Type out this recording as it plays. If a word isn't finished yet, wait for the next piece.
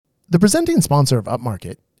The presenting sponsor of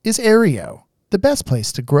Upmarket is Aereo, the best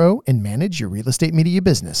place to grow and manage your real estate media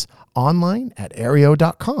business, online at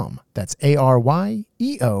aereo.com. That's ARYEO.com.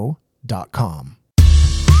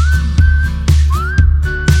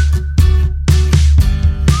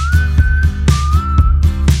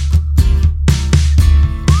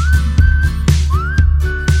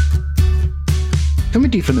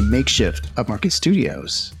 Coming to you from the makeshift Upmarket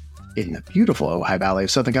Studios in the beautiful Ojai Valley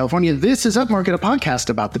of Southern California, this is Upmarket, a podcast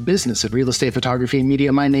about the business of real estate photography and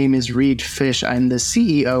media. My name is Reed Fish. I'm the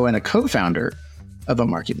CEO and a co-founder of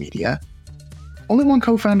Upmarket Media. Only one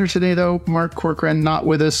co-founder today, though, Mark Corcoran, not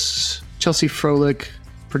with us. Chelsea Froelich,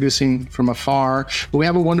 producing from afar. But we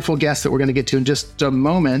have a wonderful guest that we're going to get to in just a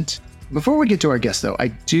moment. Before we get to our guest, though, I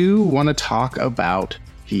do want to talk about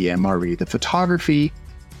PMRE, the Photography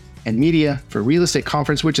and Media for Real Estate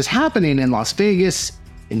Conference, which is happening in Las Vegas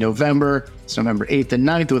in November. It's November 8th and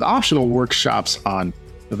 9th with optional workshops on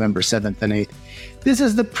November 7th and 8th. This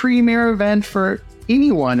is the premier event for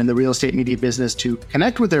anyone in the real estate media business to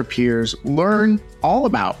connect with their peers, learn all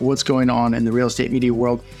about what's going on in the real estate media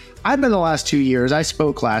world. I've been the last 2 years. I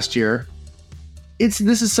spoke last year. This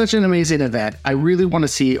is such an amazing event. I really want to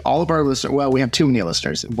see all of our listeners. Well, we have too many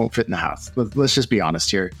listeners. It won't fit in the house. Let's just be honest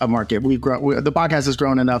here. Upmarket, the podcast has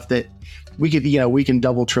grown enough that we can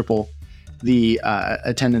double, triple the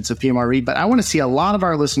attendance of PMRE. But I want to see a lot of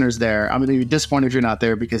our listeners there. I'm going to be disappointed if you're not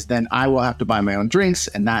there, because then I will have to buy my own drinks,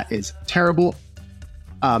 and that is terrible.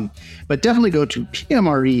 But definitely go to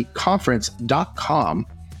PMREconference.com,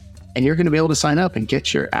 and you're going to be able to sign up and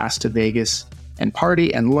get your ass to Vegas and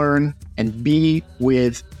party and learn and be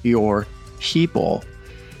with your people.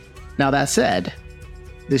 Now, that said,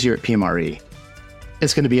 this year at PMRE,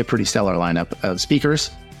 it's going to be a pretty stellar lineup of speakers.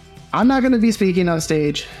 I'm not going to be speaking on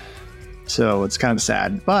stage, so it's kind of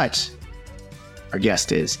sad, but our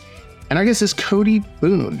guest is. And our guest is Cody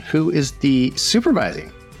Boone, who is the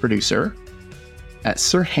supervising producer at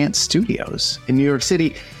Sirhan Studios in New York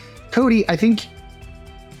City. Cody, I think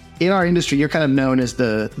in our industry, you're kind of known as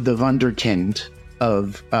the wunderkind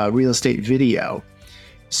of real estate video.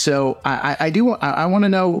 So I want to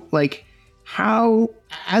know, like, how,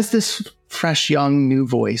 as this fresh, young, new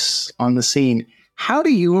voice on the scene, how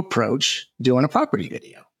do you approach doing a property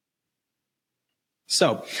video?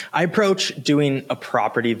 So I approach doing a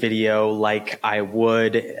property video like I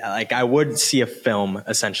would see a film,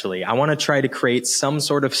 essentially. I want to try to create some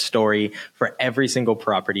sort of story for every single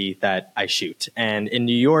property that I shoot. And in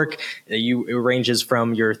New York, it ranges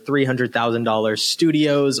from your $300,000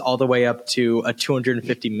 studios all the way up to a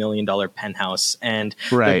 $250 million penthouse. And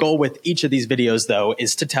the goal with each of these videos, though,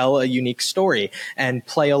 is to tell a unique story and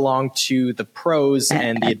play along to the pros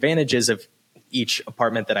and the advantages of each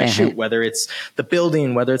apartment that I shoot, whether it's the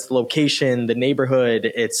building, whether it's the location, the neighborhood,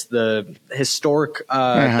 it's the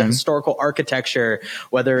historical architecture,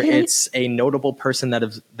 whether it's a notable person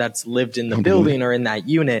that's lived in the building or in that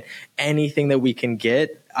unit, anything that we can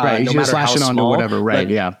get, no matter how small, onto whatever,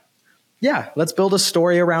 Yeah, let's build a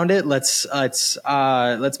story around it. Let's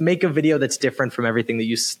make a video that's different from everything that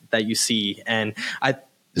you see. And I'm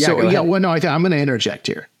going to interject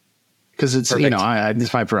here, because it's, Perfect.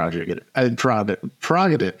 It's my prerogative. I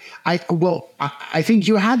think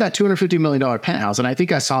you had that $250 million penthouse, and I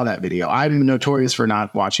think I saw that video. I'm notorious for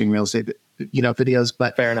not watching real estate, videos,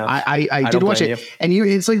 but fair enough. I did watch it, and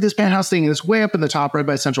it's like this penthouse thing, and it's way up in the top, right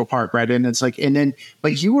by Central Park, right? And it's like,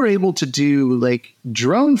 but you were able to do like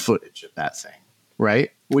drone footage of that thing,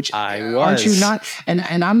 right? Which aren't you not?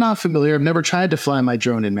 And I'm not familiar. I've never tried to fly my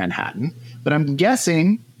drone in Manhattan, but I'm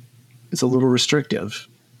guessing it's a little restrictive.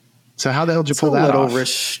 So how the hell did you pull that off? It's a little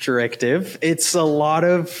restrictive. It's a lot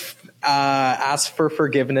of ask for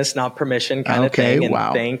forgiveness, not permission kind of thing.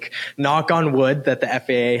 And knock on wood that the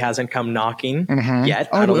FAA hasn't come knocking yet.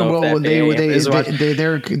 I don't know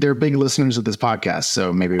if they're big listeners of this podcast,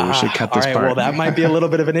 so maybe we should cut this part. Well, that might be a little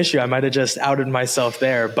bit of an issue. I might have just outed myself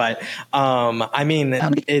there, but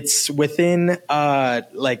it's within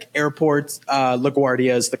airports.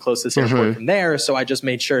 LaGuardia is the closest airport from there, so I just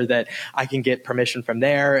made sure that I can get permission from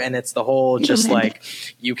there, and it's the whole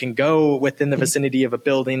you can go within the vicinity of a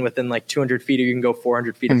building within like 200 feet, or you can go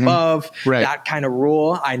 400 feet above. Right. That kind of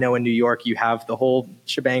rule. I know in New York you have the whole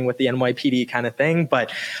shebang with the NYPD kind of thing, but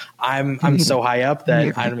I'm so high up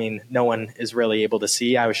that no one is really able to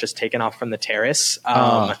see. I was just taken off from the terrace.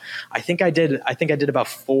 I think I did about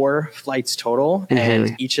 4 flights total,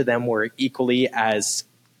 and each of them were equally as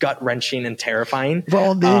gut-wrenching and terrifying.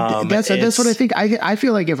 Well, that's what I think. I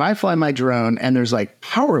feel like if I fly my drone and there's like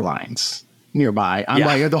power lines nearby, I'm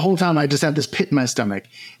like, the whole time I just have this pit in my stomach.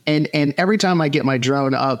 And every time I get my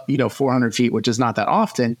drone up, 400 feet, which is not that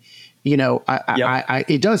often,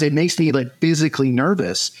 it does. It makes me like physically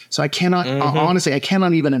nervous. So I cannot, honestly, I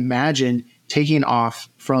cannot even imagine taking off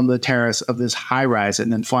from the terrace of this high rise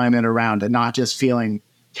and then flying it around and not just feeling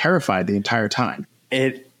terrified the entire time.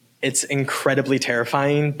 It's incredibly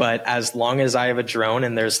terrifying, but as long as I have a drone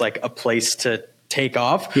and there's like a place to take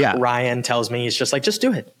off, Ryan tells me, he's just like, just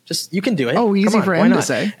do it. You can do it. Oh, easy for him to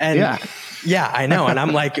say. And yeah, I know. And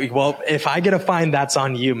I'm like, well, if I get a fine, that's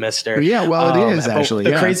on you, mister. Yeah, well, it is actually.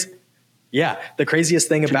 The craziest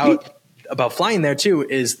thing about flying there too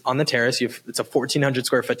is on the terrace. It's a 1,400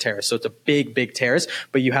 square foot terrace, so it's a big terrace.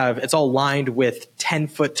 But it's all lined with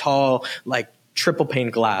 10-foot tall, like triple pane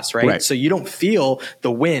glass, right? So you don't feel the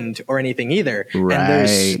wind or anything either. And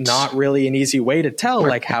there's not really an easy way to tell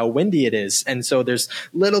like how windy it is. And so there's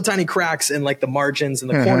little tiny cracks in like the margins and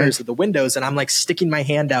the corners of the windows. And I'm like sticking my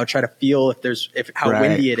hand out, try to feel how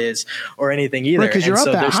windy it is or anything either. Because you're up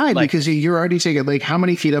that high, because you're already taking, like, how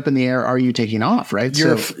many feet up in the air are you taking off, right?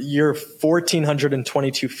 You're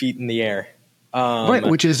 1,422 feet in the air.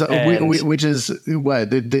 Which is what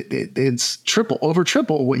it's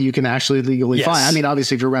triple what you can actually legally fly. I mean,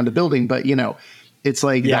 obviously if you're around a building, but it's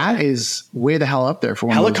like that is way the hell up there for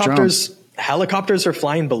one of those drones. Helicopters are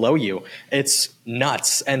flying below you. It's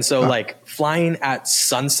nuts. And so like flying at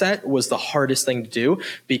sunset was the hardest thing to do,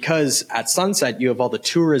 because at sunset you have all the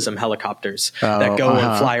tourism helicopters that go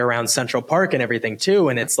and fly around Central Park and everything too.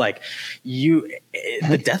 And it's like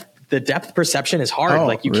the depth perception is hard.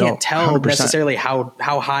 Like you can't tell 100%. Necessarily how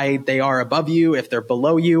high they are above you, if they're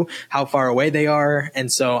below you, how far away they are. And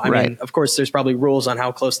so, I mean, of course there's probably rules on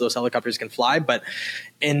how close those helicopters can fly, but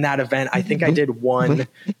in that event, I think I did one,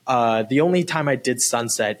 the only time I did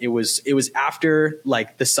sunset, it was after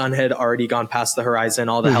like the sun had already gone past the horizon.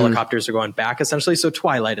 All the helicopters are going back essentially. So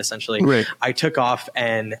twilight essentially. I took off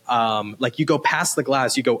and, like you go past the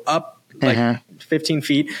glass, you go up like 15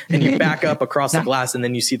 feet and you back up across the glass, and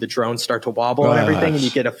then you see the drone start to wobble and everything, and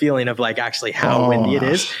you get a feeling of like actually how windy it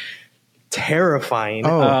is. Terrifying.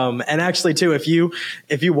 And actually too, if you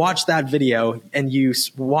watch that video and you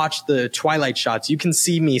watch the twilight shots, you can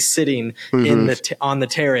see me sitting in on the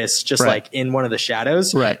terrace, just like in one of the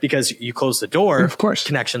shadows, because you close the door, of course,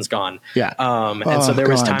 connection's gone. And so there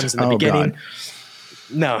was times in the beginning.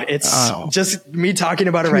 No, it's just me talking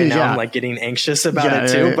about it right now. I'm like getting anxious about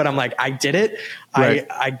it too, but I'm like, I did it.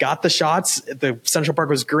 I got the shots. The Central Park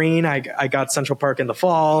was green. I got Central Park in the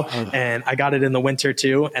fall and I got it in the winter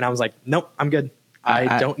too. And I was like, nope, I'm good.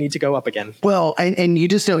 I don't need to go up again. Well, and you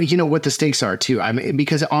just know what the stakes are too. I mean,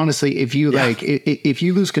 because honestly, if you if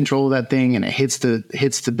you lose control of that thing and it hits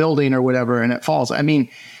the building or whatever and it falls, I mean,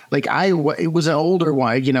 like it was an older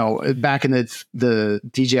one, back in the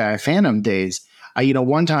DJI Phantom days.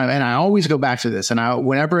 One time, and I always go back to this, and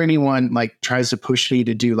whenever anyone like tries to push me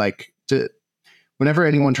to do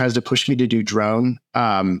drone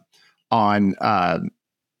on when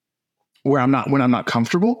I'm not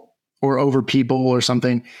comfortable or over people or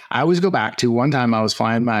something, I always go back to one time I was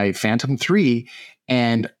flying my Phantom 3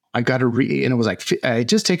 and I got and it was like I had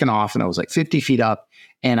just taken off and I was like 50 feet up,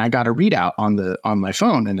 and I got a readout on my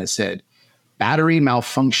phone and it said battery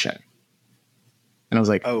malfunction. And I was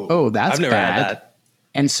like, oh, that's I've never bad. had that.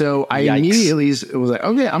 And so I immediately was like,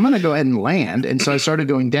 okay, I'm going to go ahead and land. And so I started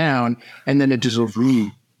going down, and then it just was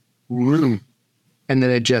vroom, vroom. And then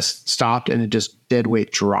it just stopped, and it just dead weight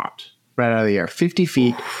dropped right out of the air, 50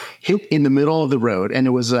 feet, hit in the middle of the road. And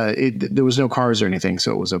it was, there was no cars or anything,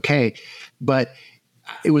 so it was okay. But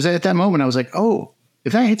it was at that moment I was like, oh,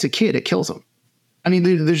 if that hits a kid, it kills them. I mean,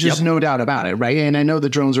 there's just no doubt about it, right? And I know the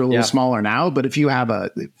drones are a little smaller now, but if you have a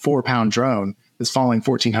 4-pound drone that's falling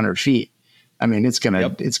 1,400 feet, I mean, it's gonna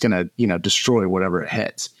destroy whatever it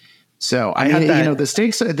hits. So I mean, the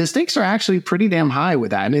stakes are actually pretty damn high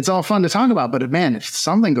with that, and it's all fun to talk about. But man, if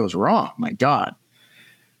something goes wrong, my God.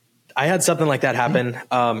 I had something like that happen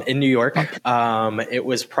in New York. It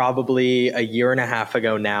was probably a year and a half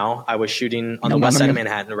ago now. I was shooting on the west side of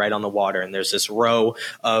Manhattan, right on the water. And there's this row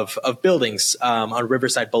of buildings on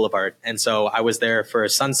Riverside Boulevard. And so I was there for a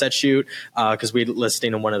sunset shoot because we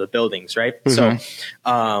listing in one of the buildings, right? So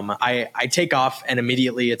I take off, and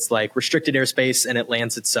immediately it's like restricted airspace, and it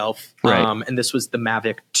lands itself. And this was the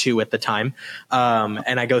Mavic 2 at the time.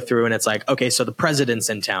 And I go through, and it's like, okay, so the president's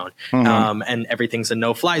in town and everything's a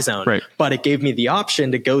no-fly zone. But it gave me the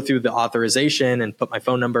option to go through the authorization and put my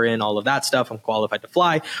phone number in, all of that stuff. I'm qualified to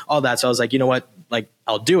fly, all that. So I was like, you know what? Like,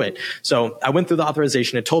 I'll do it. So I went through the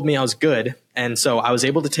authorization. It told me I was good. And so I was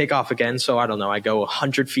able to take off again. So I don't know, I go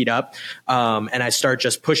 100 feet up and I start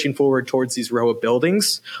just pushing forward towards these row of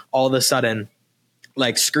buildings. All of a sudden,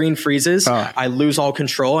 like screen freezes. I lose all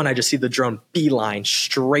control and I just see the drone beeline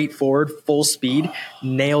straight forward, full speed,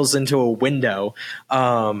 nails into a window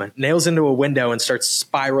and starts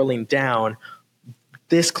spiraling down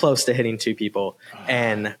this close to hitting two people.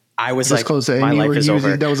 And I was like, close to, my life is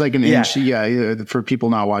over. That was like an inch. Yeah. For people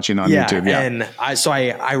not watching on YouTube. Yeah. And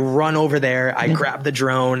I run over there, I grab the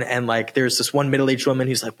drone, and like, there's this one middle-aged woman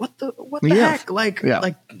who's like, what the heck? Like,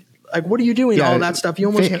 what are you doing? All that stuff.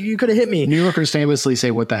 You could have hit me. New Yorkers famously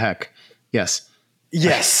say, what the heck? Yes.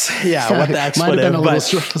 Yeah. What the expletive. Might have been a little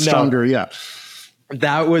stronger. No, yeah.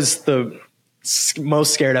 That was the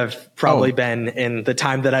most scared I've probably been in the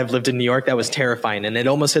time that I've lived in New York. That was terrifying. And it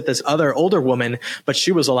almost hit this other older woman, but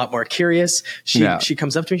she was a lot more curious. She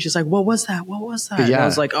comes up to me. She's like, what was that? Yeah. And I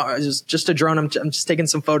was like, oh, it's just a drone. I'm just taking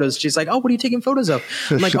some photos. She's like, oh, what are you taking photos of?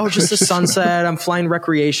 I'm like, oh, just the sunset. I'm flying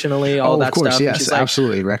recreationally, all that stuff. Yes, and she's like,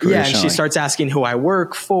 absolutely. Recreationally. Yeah. And she starts asking who I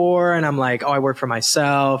work for. And I'm like, oh, I work for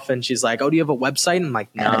myself. And she's like, oh, do you have a website? And I'm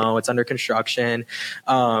like, no, it's under construction.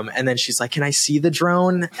 And then she's like, can I see the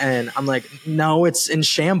drone? And I'm like, no, it's in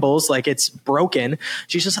shambles. Like, it's broken.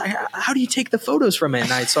 She's just like, how do you take the photos from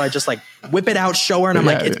it? And so I just like whip it out, show her. And I'm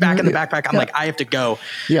like, it's back in the backpack. I'm like, I have to go.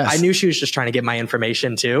 Yes. I knew she was just trying to get my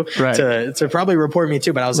information too, to probably report me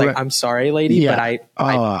too. But I was like, I'm sorry, lady. But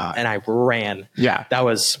I ran. Yeah. That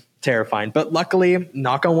was terrifying. But luckily,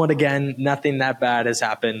 knock on wood again, nothing that bad has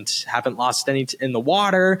happened. Haven't lost any in the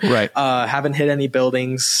water. Right. Haven't hit any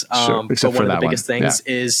buildings. But one of the biggest things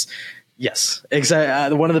is, yes,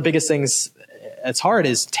 exactly. One of the biggest things it's hard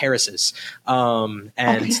is terraces.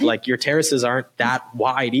 Like your terraces aren't that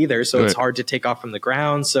wide either. So it's hard to take off from the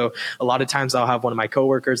ground. So a lot of times I'll have one of my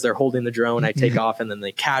coworkers, they're holding the drone. I take off and then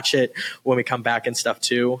they catch it when we come back and stuff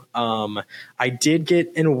too. I did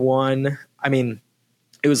get in one,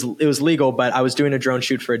 it was legal, but I was doing a drone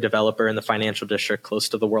shoot for a developer in the financial district close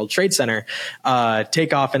to the World Trade Center,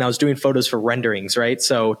 take off, and I was doing photos for renderings, right?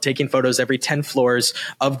 So taking photos every 10 floors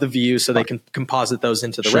of the view so they can composite those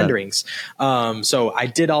into the renderings. So I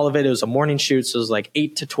did all of it. It was a morning shoot. So it was like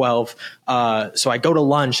 8 to 12. So I go to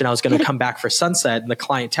lunch and I was going to come back for sunset, and the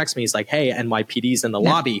client texts me. He's like, hey, NYPD's in the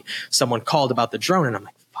lobby. Someone called about the drone. And I'm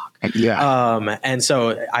like, yeah. And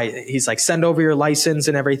so he's like, send over your license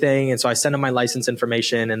and everything. And so I send him my license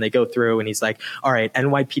information, and they go through, and he's like, all right,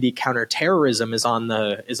 NYPD counterterrorism is on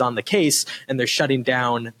the case, and they're shutting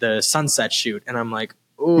down the sunset shoot. And I'm like,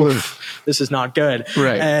 oof, this is not good.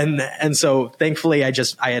 Right. And so thankfully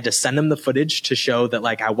I had to send him the footage to show that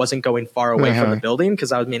like I wasn't going far away from the building.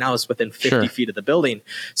 Cause I was within 50 feet of the building.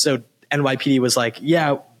 So NYPD was like,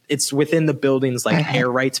 yeah, it's within the building's like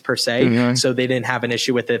air rights per se. So they didn't have an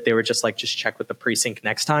issue with it. They were just like, just check with the precinct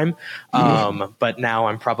next time. But now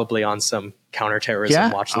I'm probably on some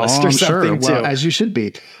counterterrorism watch list or something too. Well, as you should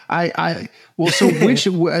be. So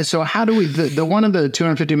how do we, the one of the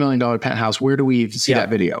 $250 million penthouse, where do we see that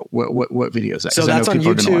video? What video is that? So that's on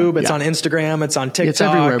YouTube. It's on Instagram. It's on TikTok. It's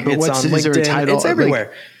everywhere. But it's on LinkedIn. Is there a title? It's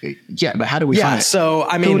everywhere. But how do we find it? So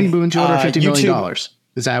Cody Boone, $250 million.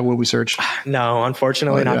 Is that what we search? No,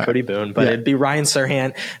 unfortunately not Cody Boone, but it'd be Ryan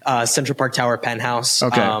Serhant, Central Park Tower penthouse.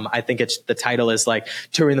 Okay. I think the title is like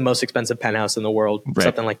touring the most expensive penthouse in the world,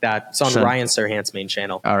 something like that. It's on Ryan Serhant's main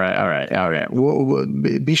channel. All right. We'll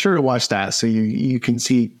be sure to watch that so you can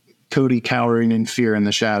see Cody cowering in fear in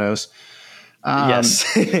the shadows. Yes.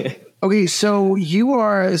 Okay, so you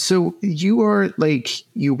are like,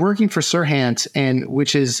 you're working for Serhant, and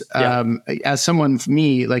which is as someone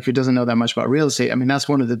me like who doesn't know that much about real estate, that's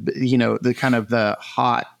one of the the kind of the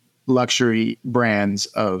hot luxury brands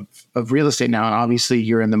of real estate now, and obviously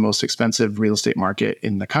you're in the most expensive real estate market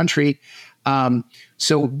in the country.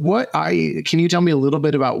 So can you tell me a little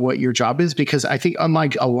bit about what your job is? Because I think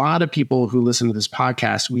unlike a lot of people who listen to this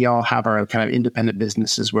podcast, we all have our kind of independent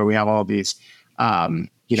businesses where we have all these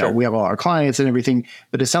we have all our clients and everything,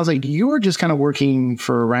 but it sounds like you were just kind of working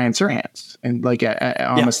for Ryan Serhant and like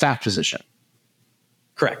on a staff position.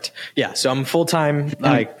 Correct. Yeah. So I'm full-time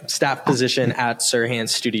staff position at Serhant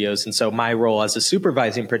Studios. And so my role as a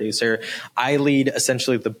supervising producer, I lead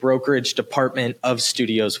essentially the brokerage department of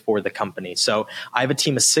studios for the company. So I have a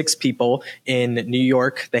team of 6 people in New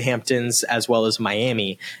York, the Hamptons, as well as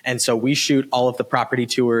Miami. And so we shoot all of the property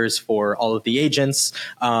tours for all of the agents.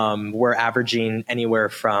 We're averaging anywhere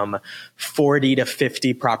from 40 to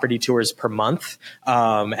 50 property tours per month.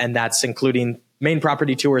 And that's including main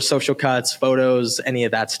property tours, social cuts, photos, any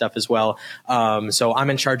of that stuff as well. So I'm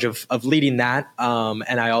in charge of leading that.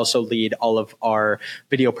 And I also lead all of our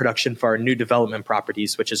video production for our new development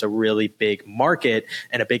properties, which is a really big market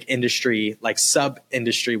and a big industry, like sub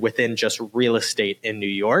industry within just real estate in New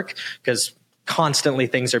York. Because constantly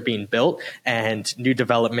things are being built, and new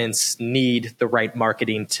developments need the right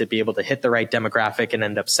marketing to be able to hit the right demographic and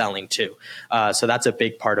end up selling too. So that's a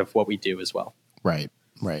big part of what we do as well. Right.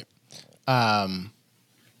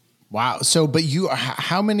 Wow. So, but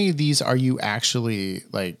how many of these are you actually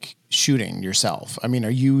like shooting yourself? I mean, are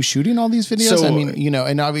you shooting all these videos? So, I mean,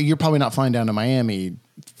 and you're probably not flying down to Miami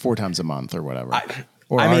 4 times a month or whatever.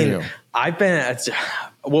 I've been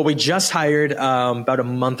we just hired about a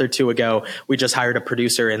month or two ago. We just hired a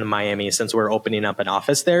producer in Miami since we're opening up an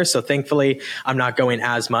office there. So thankfully, I'm not going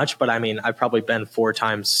as much. But I mean, I've probably been 4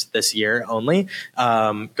 times this year only,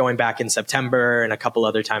 going back in September and a couple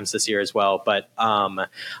other times this year as well. But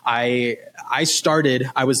I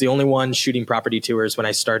was the only one shooting property tours when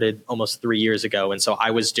I started almost 3 years ago. And so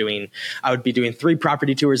I would be doing 3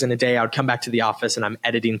 property tours in a day. I would come back to the office and I'm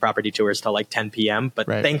editing property tours till like 10 p.m. But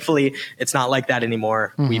thankfully, it's not like that anymore.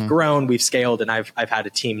 We've grown, we've scaled, and I've had a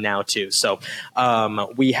team now too. So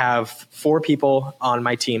we have 4 people on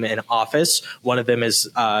my team in office. One of them is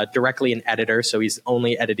directly an editor, so he's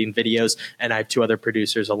only editing videos, and I have 2 other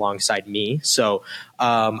producers alongside me. So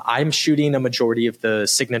I'm shooting a majority of the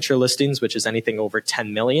signature listings, which is anything over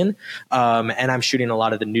 10 million. And I'm shooting a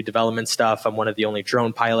lot of the new development stuff. I'm one of the only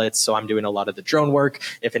drone pilots, so I'm doing a lot of the drone work.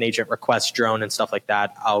 If an agent requests drone and stuff like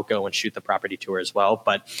that, I'll go and shoot the property tour as well.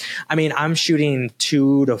 But I mean, I'm shooting 2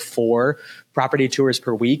 to 4 property tours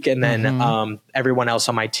per week. And then everyone else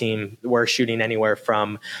on my team, we're shooting anywhere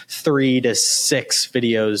from 3 to 6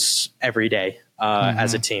 videos every day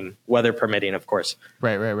as a team, weather permitting, of course.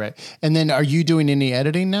 Right. And then are you doing any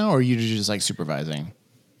editing now, or are you just like supervising?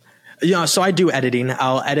 Yeah, so I do editing.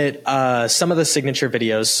 I'll edit some of the signature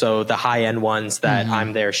videos, so the high-end ones that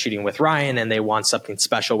I'm there shooting with Ryan, and they want something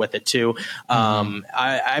special with it too. I'm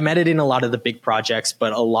editing a lot of the big projects,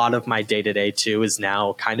 but a lot of my day-to-day too is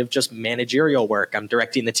now kind of just managerial work. I'm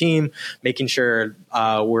directing the team, making sure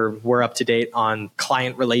we're up to date on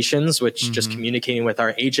client relations, which just communicating with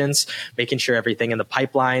our agents, making sure everything in the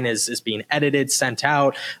pipeline is being edited, sent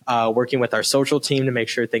out, working with our social team to make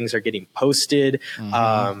sure things are getting posted,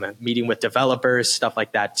 meeting with developers, stuff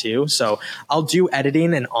like that too. So I'll do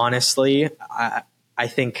editing, and honestly, I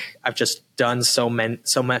think I've just done so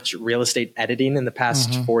much real estate editing in the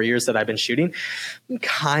past 4 years that I've been shooting. I'm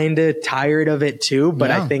kind of tired of it too, but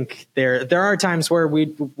I think there are times where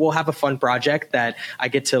we'll have a fun project that I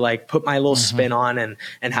get to like put my little spin on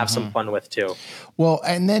and have some fun with too. Well,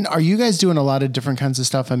 and then are you guys doing a lot of different kinds of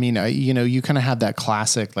stuff? I mean, you kind of have that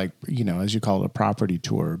classic, like, as you call it, a property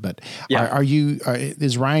tour, but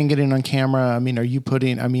is Ryan getting on camera? I mean, are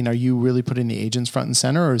you really putting the agents front and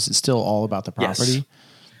center, or is it still all about the property? Yes.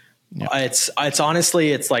 Yeah. It's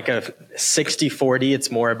honestly, it's like a 60-40. It's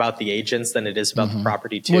more about the agents than it is about the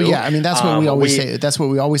property too. Well, yeah. I mean, that's what we always say. That's what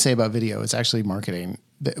we always say about video. It's actually marketing.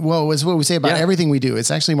 Well, it's what we say about everything we do.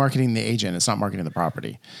 It's actually marketing the agent. It's not marketing the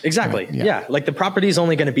property. Exactly. Right? Yeah. Like the property is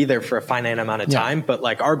only going to be there for a finite amount of time, but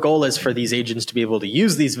like our goal is for these agents to be able to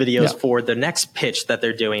use these videos for the next pitch that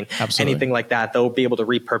they're doing. Absolutely. Anything like that, they'll be able to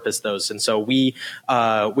repurpose those. And so we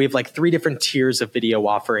have like 3 different tiers of video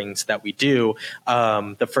offerings that we do.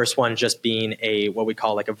 The first one just being what we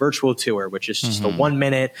call like a virtual tour, which is just a 1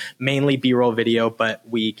 minute, mainly B-roll video, but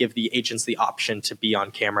we give the agents the option to be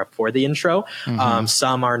on camera for the intro.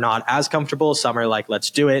 Some are not as comfortable. Some are like, let's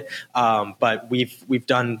do it. But we've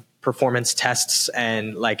done performance tests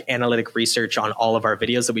and like analytic research on all of our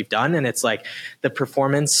videos that we've done. And it's like the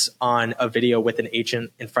performance on a video with an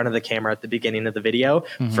agent in front of the camera at the beginning of the video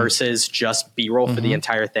versus just B-roll for the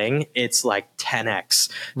entire thing. It's like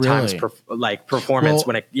 10x times performance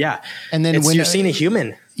and then when you're seeing a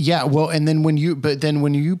human. Yeah. Well, and then when you're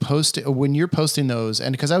posting those,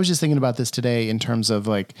 and because I was just thinking about this today in terms of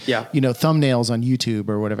like, thumbnails on YouTube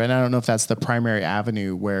or whatever. And I don't know if that's the primary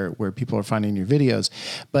avenue where people are finding your videos,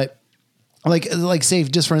 but like say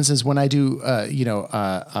just for instance, when I do,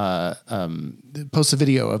 post a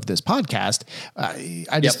video of this podcast,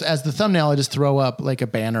 I just, as the thumbnail, I just throw up like a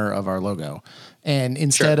banner of our logo. And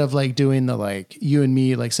instead of like doing the, like you and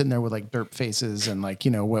me, like sitting there with like derp faces and like,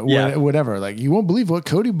 whatever, like you won't believe what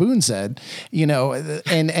Cody Boone said,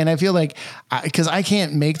 and I feel like cause I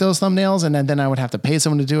can't make those thumbnails, and then I would have to pay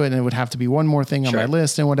someone to do it, and it would have to be one more thing on my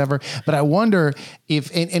list and whatever. But I wonder if,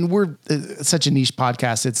 and we're such a niche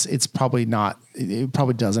podcast, it's probably not, it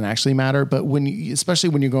probably doesn't actually matter. But especially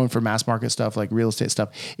when you're going for mass market stuff, like real estate stuff,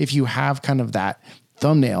 if you have kind of that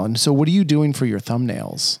thumbnail. And so what are you doing for your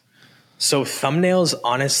thumbnails? So thumbnails,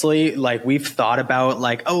 honestly, like we've thought about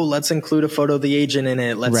like, oh, let's include a photo of the agent in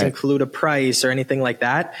it. Let's include a price or anything like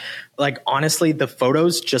that. Like, honestly, the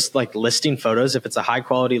photos, just like listing photos, if it's a high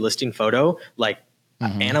quality listing photo, like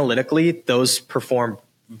analytically, those perform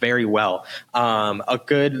very well. A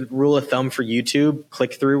good rule of thumb for YouTube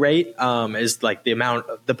click-through rate is like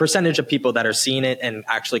the percentage of people that are seeing it and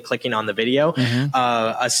actually clicking on the video.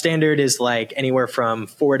 A standard is like anywhere from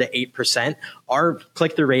 4 to 8%. Our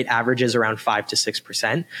click-through rate averages around 5 to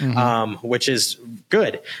 6%, which is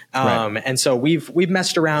good. And so we've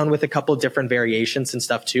messed around with a couple of different variations and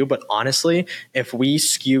stuff too. But honestly, if we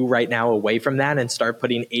skew right now away from that and start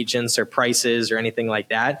putting agents or prices or anything like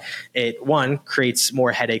that, it creates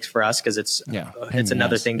more headaches for us because it's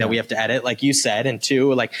another thing that we have to edit, like you said. And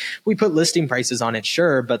two, like we put listing prices on it,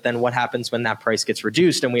 sure, but then what happens when that price gets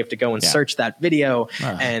reduced and we have to go and search that video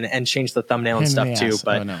and change the thumbnail and stuff too.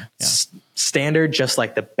 But standard, just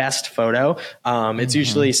like the best photo, it's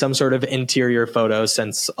usually some sort of interior photo,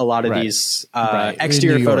 since a lot of these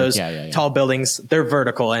exterior photos, tall buildings, they're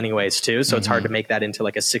vertical anyways too, so it's hard to make that into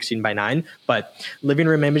like a 16:9. But living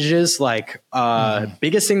room images, like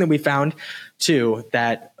biggest thing that we found too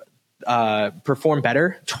that perform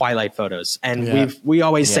better, twilight photos. And we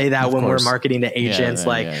always say that when we're marketing to agents,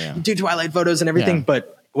 do twilight photos and everything,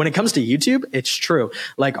 but when it comes to YouTube, it's true.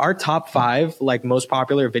 Like our top 5, like most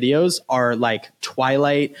popular videos are like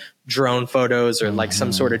twilight drone photos or like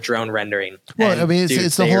some sort of drone rendering. Well, I mean,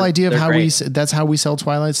 it's the whole idea of how that's how we sell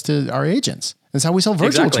twilights to our agents. That's how we sell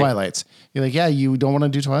virtual twilights. You're like, you don't want to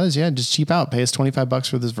do twilights? Yeah, just cheap out. Pay us $25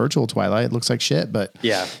 for this virtual twilight. It looks like shit, but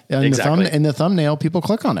in the thumbnail, people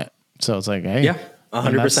click on it. So it's like, hey,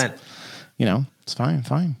 100%. It's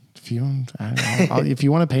fine. If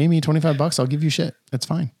you want to pay me $25, I'll give you shit. It's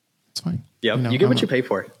fine. It's fine. Yeah, you get what you pay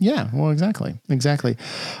for. Yeah, well, exactly.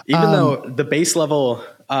 Even though the base level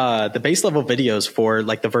videos for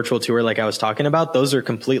like the virtual tour, like I was talking about, those are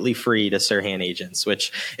completely free to Sirhan agents,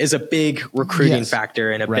 which is a big recruiting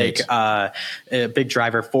factor and a big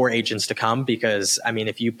driver for agents to come. Because I mean,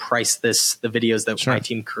 if you price the videos that my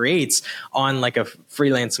team creates on like a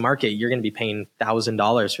freelance market, you're going to be paying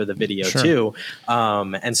 $1,000 for the video too.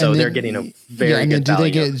 And so they're getting a very good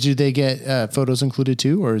value. Do they get photos included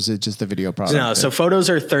too, or is it just the video product? No, so photos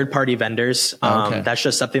are third-party vendors. That's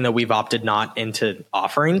just something that we've opted not into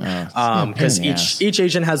offering. Because each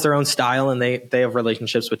agent has their own style and they have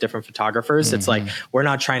relationships with different photographers. It's like, we're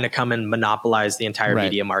not trying to come and monopolize the entire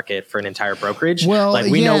media market for an entire brokerage. Well, like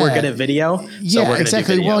we know we're good at video. So we're going to do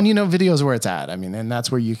video. Well, and video is where it's at. I mean, and that's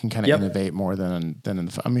where you can kind of innovate more than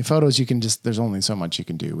in photos. You can there's only so much you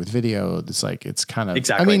can do with video. It's like, it's kind of,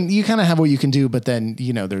 I mean, you kind of have what you can do, but then,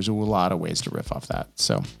 there's a lot of ways to riff off that.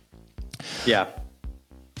 So yeah. All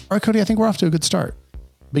right, Cody, I think we're off to a good start.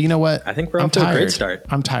 But you know what? I think we're off to a great start.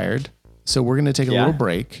 I'm tired. So we're going to take a little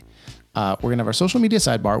break. We're going to have our social media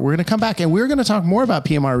sidebar. We're going to come back and we're going to talk more about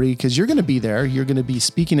PMRE because you're going to be there. You're going to be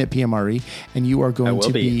speaking at PMRE and you are going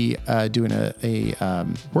to be doing a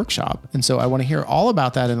workshop. And so I want to hear all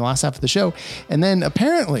about that in the last half of the show. And then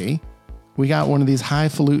apparently we got one of these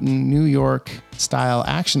highfalutin New York style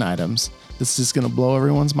action items. This is going to blow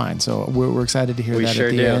everyone's mind. So we're excited to hear that at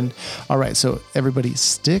the end. All right. So everybody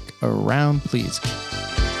stick around, please.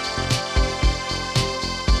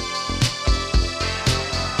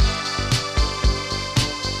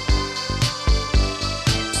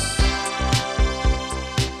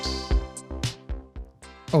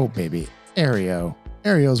 Oh, baby. Aereo.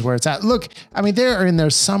 Aereo's where it's at. Look, I mean, they're in their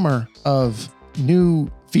summer of new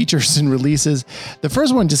features and releases. The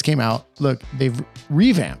first one just came out. Look, they've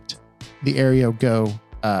revamped the Aereo Go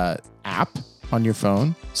app on your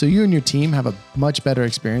phone. So you and your team have a much better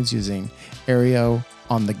experience using Aereo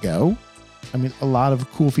on the go. I mean, a lot of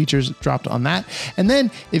cool features dropped on that. And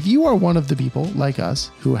then if you are one of the people like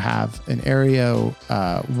us who have an Aereo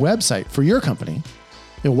website for your company,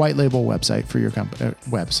 a white label website for your company,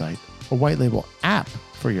 a white label app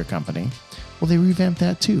for your company, well, they revamped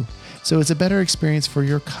that too. So it's a better experience for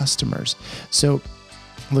your customers. So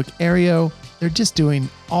look, Aereo, they're just doing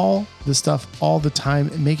all the stuff all the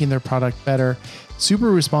time, making their product better,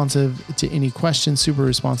 super responsive to any questions, super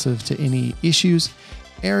responsive to any issues.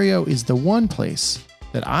 Aereo is the one place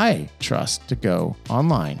that I trust to go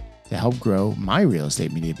online to help grow my real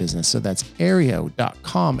estate media business. So that's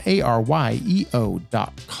Aereo.com, ARYEO.com.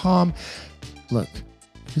 Look,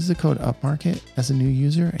 use the code UPMARKET as a new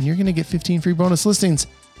user, and you're going to get 15 free bonus listings.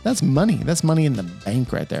 That's money. That's money in the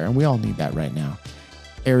bank right there. And we all need that right now.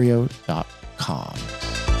 Aereo.com.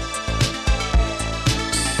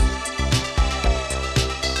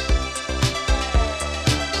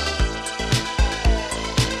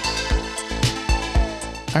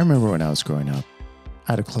 I remember when I was growing up,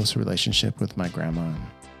 I had a close relationship with my grandma.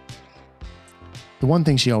 The one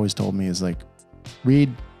thing she always told me is like,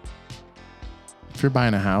 Reed, if you're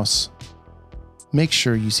buying a house, make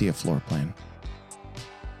sure you see a floor plan.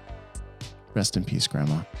 Rest in peace,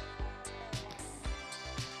 Grandma.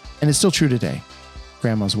 And it's still true today.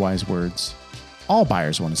 Grandma's wise words. All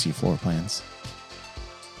buyers want to see floor plans.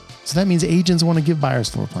 So that means agents want to give buyers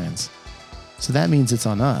floor plans. So that means it's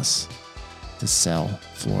on us to sell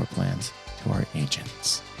floor plans to our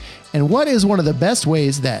agents. And what is one of the best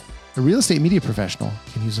ways that a real estate media professional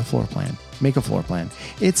can use a floor plan, make a floor plan?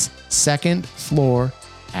 It's Second Floor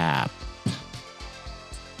app.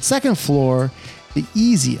 Second Floor, the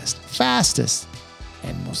easiest, fastest,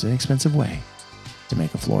 and most inexpensive way to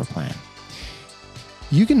make a floor plan.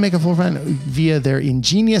 You can make a floor plan via their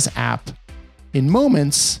ingenious app in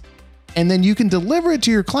moments, and then you can deliver it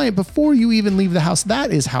to your client before you even leave the house.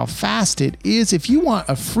 That is how fast it is. If you want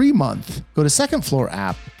a free month, go to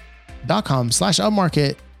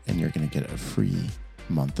secondfloorapp.com/upmarket, and you're going to get a free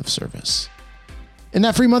month of service. In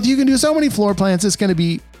that free month, you can do so many floor plans. It's going to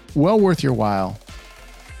be well worth your while.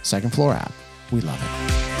 Second Floor app. We love it.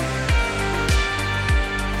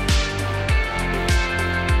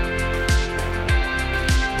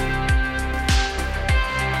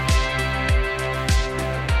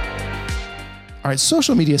 All right,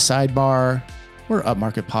 social media sidebar. We're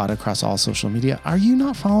Upmarket Pod across all social media. Are you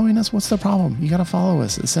not following us? What's the problem? You got to follow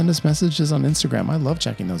us. Send us messages on Instagram. I love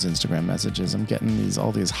checking those Instagram messages. I'm getting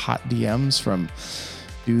all these hot DMs from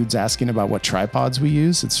dudes asking about what tripods we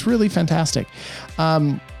use. It's really fantastic.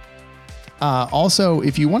 Also,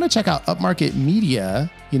 if you want to check out Upmarket Media,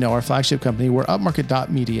 our flagship company, we're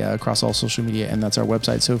upmarket.media across all social media, and that's our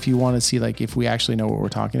website. So if you want to see if we actually know what we're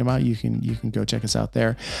talking about, you can go check us out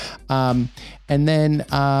there. And then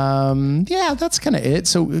that's kind of it.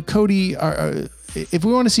 So Cody, if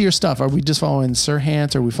we want to see your stuff, are we just following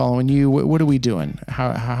Serhant? Are we following you? What are we doing?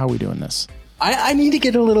 How are we doing this? I need to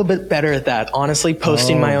get a little bit better at that, honestly,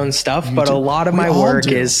 posting my own stuff, but a lot of my work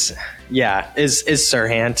is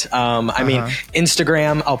Serhant. I mean,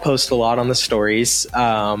 Instagram, I'll post a lot on the stories.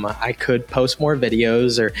 I could post more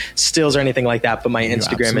videos or stills or anything like that, but my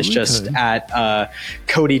Instagram is just at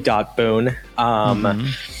Cody.Boone.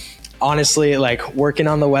 Honestly, working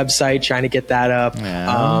on the website, trying to get that up.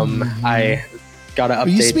 I gotta update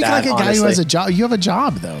that. You speak like a guy who has a job. You have a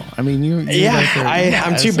job, though. I mean,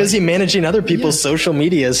 I'm too busy managing other people's social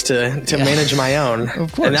medias to manage my own.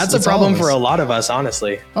 Of course, and that's a problem for a lot of us,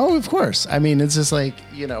 honestly. Oh, of course. I mean, it's just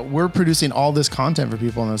we're producing all this content for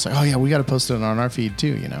people, and it's like, oh yeah, we got to post it on our feed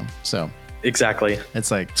too. So exactly,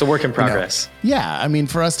 it's it's a work in progress. I mean,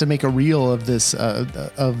 for us to make a reel of this of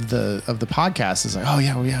the podcast is like, oh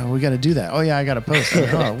yeah, we got to do that. Oh yeah, I got to post.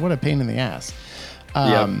 Oh, what a pain in the ass.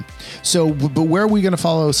 So, but where are we going to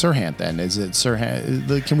follow Serhant then? Is it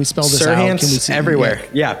Serhant? Can we spell this out? Can we see everywhere?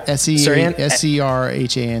 Yeah. SERHANT,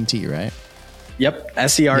 right? Yep.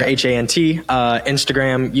 SERHANT,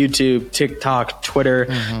 Instagram, YouTube, TikTok, Twitter,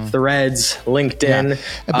 Threads, LinkedIn,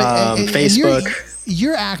 Facebook. And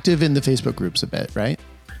you're active in the Facebook groups a bit, right?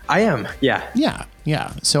 I am. Yeah.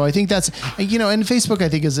 Yeah. So I think that's, and Facebook, I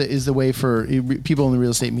think is the way for people in the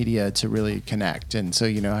real estate media to really connect. And so,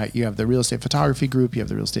 you have the real estate photography group, you have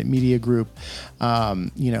the real estate media group,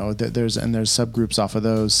 there's subgroups off of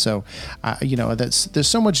those. So, there's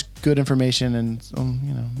so much good information and,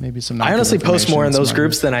 maybe some, I honestly post more in those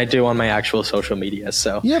groups than I do on my actual social media.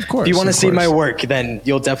 So yeah, of course. If you want to see my work, then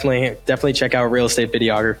you'll definitely check out real estate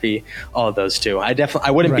videography, all of those too.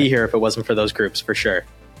 I wouldn't be here if it wasn't for those groups for sure.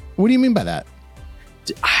 What do you mean by that?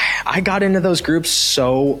 I got into those groups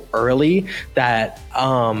so early that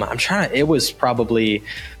it was probably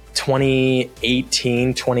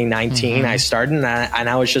 2018, 2019 I started and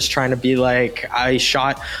I was just trying to be I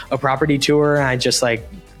shot a property tour and I just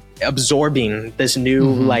absorbing this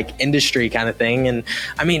new industry kind of thing. And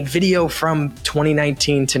I mean, video from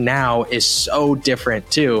 2019 to now is so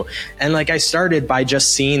different too. And I started by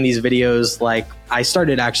just seeing these videos. I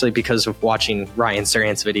started actually because of watching Ryan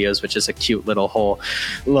Serhant's videos, which is a cute little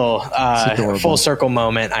full circle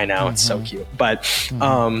moment. I know it's so cute, but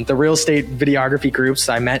the real estate videography groups,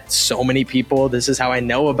 I met so many people. This is how I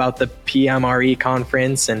know about the PMRE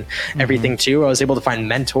conference and everything too. I was able to find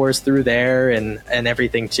mentors through there and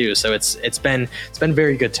everything too. So it's been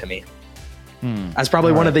very good to me. As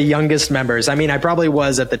probably one of the youngest members. I mean, I probably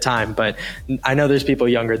was at the time, but I know there's people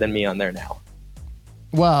younger than me on there now.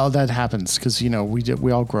 Well, that happens because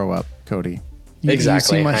we all grow up, Cody.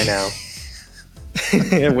 Exactly, I know.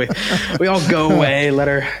 we all go away, let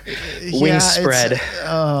our wings spread.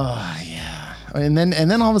 And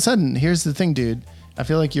then all of a sudden, here's the thing, dude. I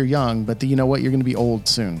feel like you're young, but you know what? You're going to be old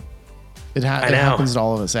soon. It happens to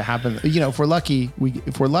all of us. It happens. If we're lucky,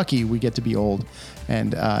 we get to be old,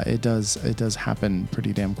 and it does happen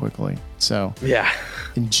pretty damn quickly. So yeah,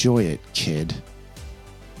 enjoy it, kid.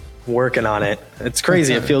 Working on it. It's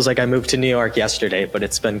crazy. It feels like I moved to New York yesterday, but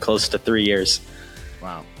it's been close to 3 years.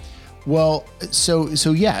 Wow. Well,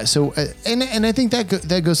 yeah. And I think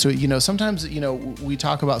that goes to it. You know, sometimes, you know, we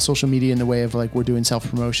talk about social media in the way of like we're doing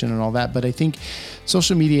self-promotion and all that, but I think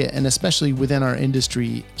social media, and especially within our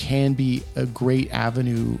industry, can be a great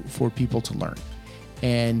avenue for people to learn.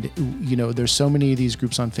 And, you know, there's so many of these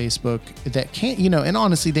groups on Facebook that can't, you know, and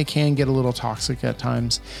honestly, they can get a little toxic at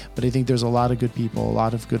times, but I think there's a lot of good people, a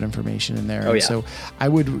lot of good information in there. Oh, yeah. So I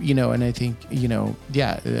would, you know, and I think, you know,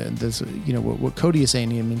 this, you know, what Cody is saying,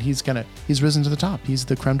 I mean, he's risen to the top. He's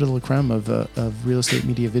the creme de la creme of real estate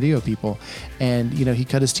media video people. And, you know, he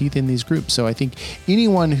cut his teeth in these groups. So I think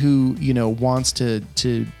anyone who, you know, wants to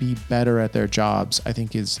be better at their jobs, I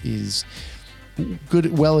think is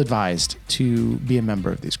good, well advised to be a member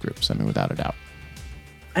of these groups. I mean, without a doubt.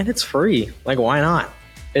 And it's free. Like, why not?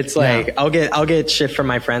 It's like, yeah. I'll get shit from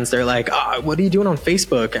my friends. They're like, oh, what are you doing on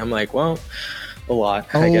Facebook? I'm like, well, a lot.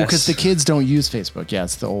 Oh, because the kids don't use Facebook. Yeah,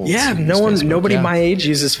 it's the old. Yeah, nobody my age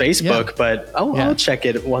uses Facebook, but I'll check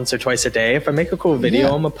it once or twice a day. If I make a cool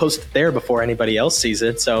video, I'm gonna post it there before anybody else sees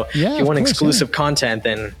it. So if you want exclusive content,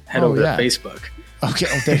 then head over to Facebook. Okay,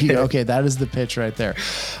 there you go. Okay, that is the pitch right there.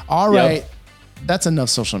 All right. Yep. That's enough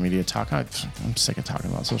social media talk. I'm sick of talking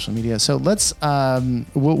about social media. So let's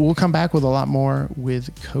we'll come back with a lot more with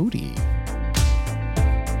Cody.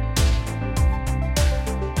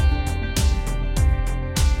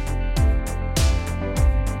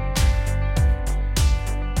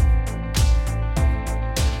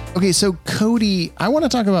 Okay, so Cody, I want to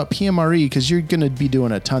talk about PMRE because you're going to be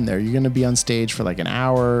doing a ton there. You're going to be on stage for like an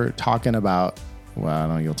hour talking about, well, I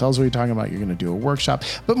don't know, you'll tell us what you're talking about. You're going to do a workshop.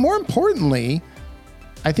 But more importantly,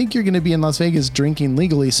 I think you're going to be in Las Vegas drinking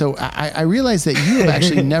legally. So I realized that you have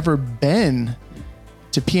actually never been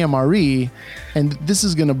to PMRE, and this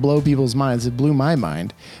is going to blow people's minds. It blew my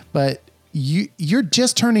mind. But you're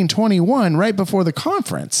just turning 21 right before the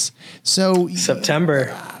conference. So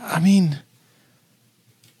September. I mean,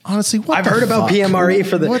 honestly, I've heard about PMRE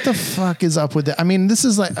for what the fuck is up with that? I mean, this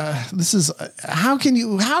is like, how can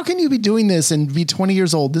you be doing this and be 20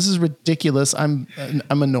 years old? This is ridiculous. I'm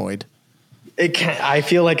annoyed. I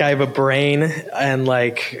feel like I have a brain and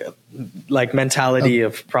like mentality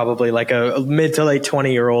of probably like a mid to late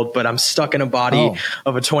 20-year-old, but I'm stuck in a body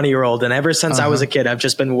of a 20-year-old. And ever since I was a kid, I've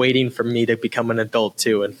just been waiting for me to become an adult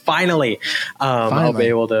too. And finally, I'll be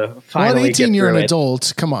able to finally 18, you're an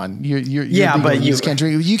adult. Come on. But you can't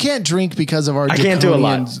drink. You can't drink because of our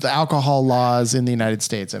the alcohol laws in the United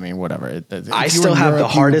States. I mean, whatever. I still have the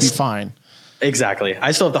hardest. Fine. Exactly.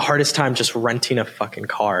 I still have the hardest time just renting a fucking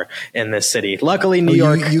car in this city. Luckily, New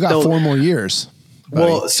York. You got 4 more years. Buddy.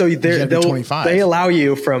 Well, so they allow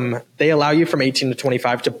you from 18 to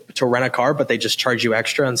 25 to rent a car, but they just charge you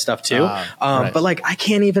extra and stuff too. Right. But like, I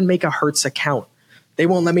can't even make a Hertz account. They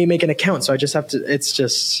won't let me make an account, so I just have to. It's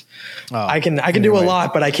just I can do a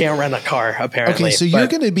lot, but I can't rent a car apparently. Okay, so you're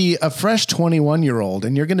going to be a fresh 21-year-old,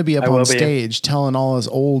 and you're going to be up on stage telling all us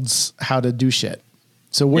olds how to do shit.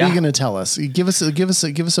 So what are you going to tell us? Give us a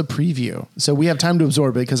preview. So we have time to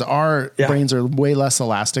absorb it because our brains are way less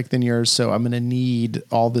elastic than yours. So I'm going to need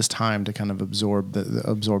all this time to kind of absorb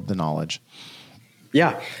the knowledge.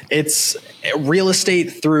 Yeah, it's real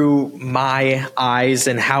estate through my eyes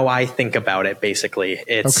and how I think about it. Basically,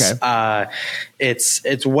 it's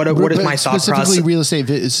what is my thought process? Specifically real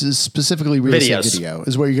estate video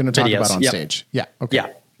is what you're going to talk about on stage. Yeah. Okay. Yeah.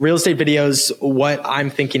 Real estate videos, what I'm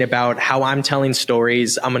thinking about, how I'm telling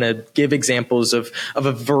stories. I'm going to give examples of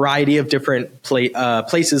a variety of different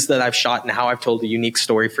places that I've shot and how I've told a unique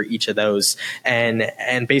story for each of those. And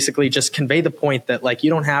basically just convey the point that like, you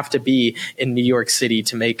don't have to be in New York City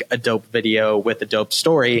to make a dope video with a dope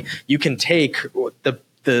story. You can take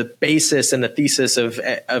the basis and the thesis of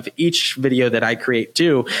each video that I create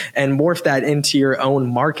too, and morph that into your own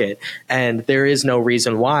market. And there is no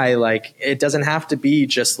reason why, like, it doesn't have to be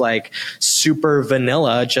just like super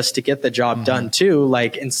vanilla just to get the job done too.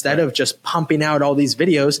 Like, instead of just pumping out all these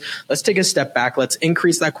videos, let's take a step back. Let's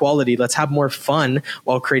increase that quality. Let's have more fun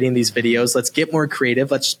while creating these videos. Let's get more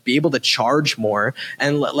creative. Let's be able to charge more,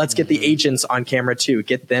 and let's get the agents on camera too.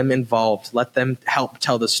 Get them involved. Let them help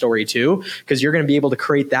tell the story too, because you're going to be able to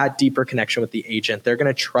create that deeper connection with the agent. They're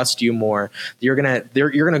going to trust you more. You're going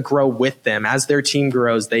to grow with them. As their team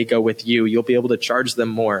grows, they go with you. You'll be able to charge them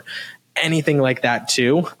more. Anything like that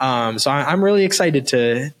too. So I'm really excited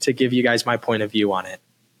to give you guys my point of view on it.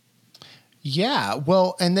 Yeah.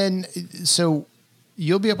 Well, and then, so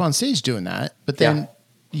you'll be up on stage doing that, but then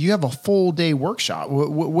you have a full day workshop.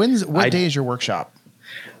 What day is your workshop?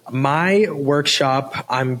 My workshop,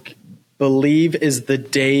 believe, is the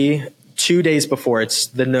day 2 days before. It's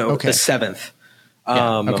the 7th.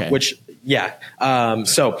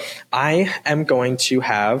 So I am going to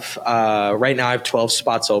have, right now I have 12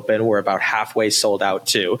 spots open. We're about halfway sold out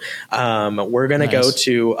too. We're going to go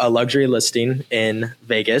to a luxury listing in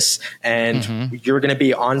Vegas, and you're going to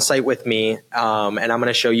be on site with me. And I'm going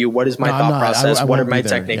to show you what is my thought process. What are my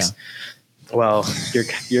techniques? Yeah. Well,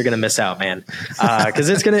 you're going to miss out, man. Cause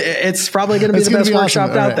it's probably going to be the best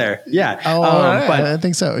workshop out there. Yeah. But I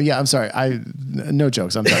think so. Yeah. I'm sorry. No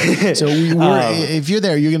jokes. I'm sorry. So if you're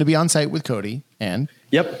there, you're going to be on site with Cody and.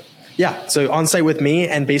 Yep. Yeah. So on site with me,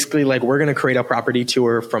 and basically like we're going to create a property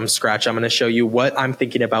tour from scratch. I'm going to show you what I'm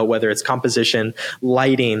thinking about, whether it's composition,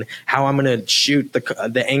 lighting, how I'm going to shoot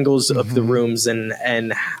the angles of the rooms.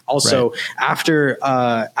 And also after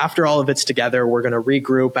all of it's together, we're going to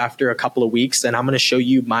regroup after a couple of weeks, and I'm going to show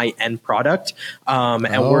you my end product. And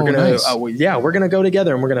we're going to, we're going to go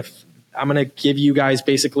together, and I'm going to give you guys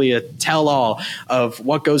basically a tell-all of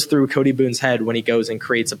what goes through Cody Boone's head when he goes and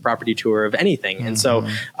creates a property tour of anything. And so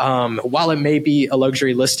while it may be a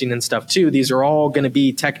luxury listing and stuff too, these are all going to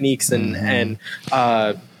be techniques and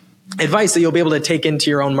advice that you'll be able to take into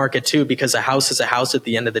your own market too, because a house is a house at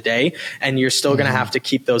the end of the day, and you're still going to have to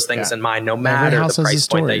keep those things in mind, no matter the price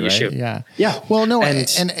point that you shoot. Yeah. Well, no,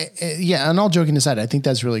 and all joking aside, I think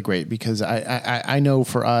that's really great, because I know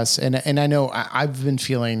for us, and I know I've been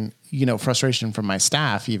feeling, frustration from my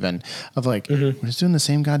staff, even of like, we're just doing the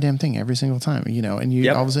same goddamn thing every single time, and you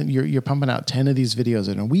all of a sudden you're pumping out 10 of these videos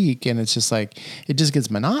in a week, and it's just like, it just gets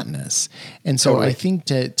monotonous. And so I think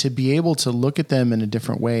to be able to look at them in a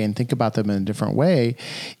different way and think about them in a different way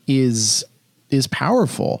is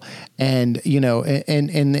powerful. And, and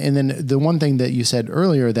then the one thing that you said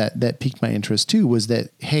earlier that piqued my interest too, was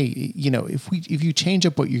that, hey, if you change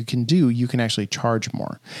up what you can do, you can actually charge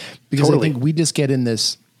more, because I think we just get in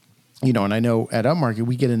this, and I know at Upmarket,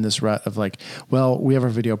 we get in this rut of like, well, we have our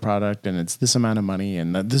video product and it's this amount of money,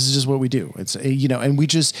 and this is just what we do. It's, and we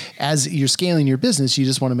just, as you're scaling your business, you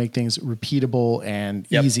just want to make things repeatable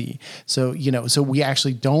and easy. So, so we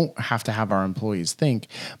actually don't have to have our employees think,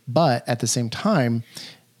 but at the same time,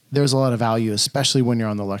 there's a lot of value, especially when you're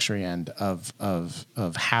on the luxury end of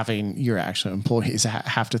having your actual employees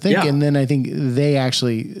have to think. Yeah. And then I think they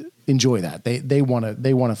actually enjoy that. They want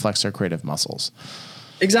to flex their creative muscles.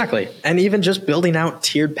 Exactly. And even just building out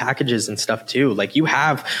tiered packages and stuff too. Like if you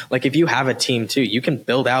have a team too, you can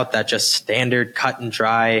build out that just standard cut and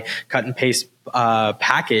dry, cut and paste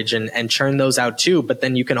package and churn those out too. But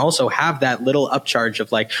then you can also have that little upcharge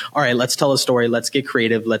of like, all right, let's tell a story. Let's get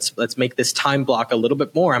creative. Let's make this time block a little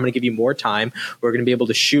bit more. I'm going to give you more time. We're going to be able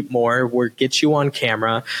to shoot more. We'll get you on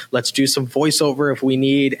camera. Let's do some voiceover if we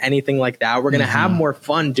need anything like that. We're going to have more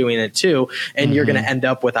fun doing it too. And you're going to end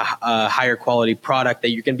up with a higher quality product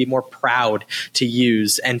that you're going to be more proud to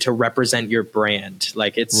use and to represent your brand.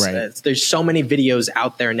 Like there's so many videos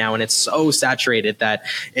out there now, and it's so saturated that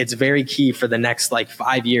it's very key for the next like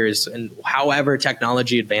 5 years, and however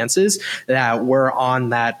technology advances, that we're on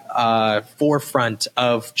that forefront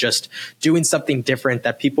of just doing something different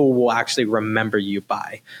that people will actually remember you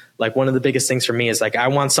by. Like one of the biggest things for me is like, I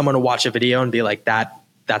want someone to watch a video and be like,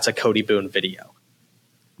 that's a Cody Boone video.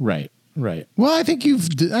 Right. Well, I think you've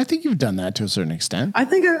done that to a certain extent. I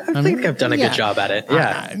think I've done a good job at it.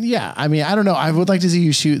 Yeah. I mean, I don't know. I would like to see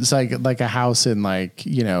you shoot like a house in like,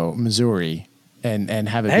 Missouri. And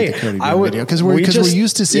have it be the Cody Boone video, because we're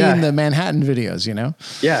used to seeing the Manhattan videos,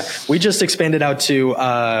 Yeah, we just expanded out to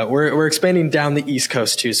we're expanding down the East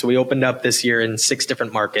Coast too. So we opened up this year in 6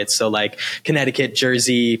 different markets. So like Connecticut,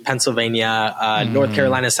 Jersey, Pennsylvania, North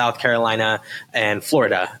Carolina, South Carolina, and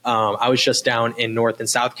Florida. I was just down in North and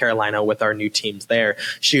South Carolina with our new teams there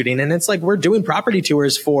shooting, and it's like we're doing property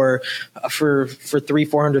tours for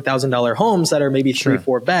 $300,000-$400,000 homes that are maybe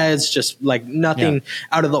 3-4 beds, just like nothing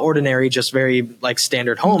out of the ordinary, just very like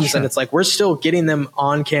standard homes. And it's like, we're still getting them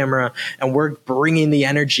on camera, and we're bringing the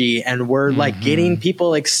energy, and we're like getting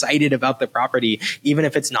people excited about the property, even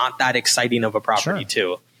if it's not that exciting of a property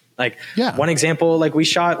too. Like one example, like we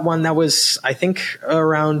shot one that was, I think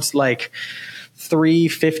around like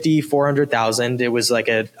 $350,000-$400,000. It was like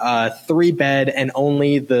a 3-bed, and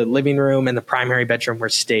only the living room and the primary bedroom were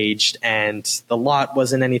staged, and the lot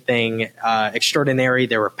wasn't anything extraordinary.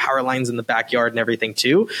 There were power lines in the backyard and everything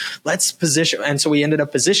too. Let's position. And so we ended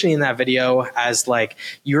up positioning that video as like,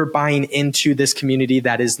 you're buying into this community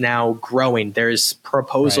that is now growing. There's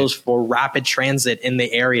proposals for rapid transit in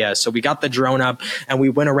the area. So we got the drone up, and we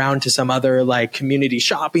went around to some other like community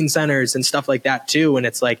shopping centers and stuff like that too. And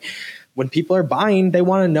it's like, when people are buying, they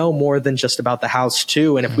want to know more than just about the house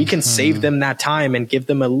too. And if we can save them that time and give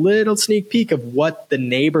them a little sneak peek of what the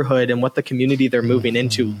neighborhood and what the community they're moving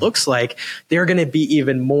into looks like, they're going to be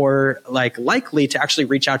even more like likely to actually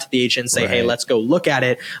reach out to the agent and say, hey, let's go look at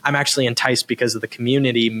it. I'm actually enticed because of the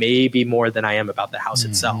community, maybe more than I am about the house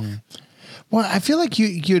itself. Well, I feel like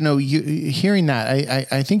you hearing that,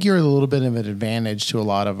 I think you're a little bit of an advantage to a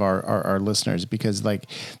lot of our listeners, because like,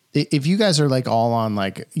 if you guys are like all on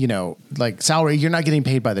like, like salary, you're not getting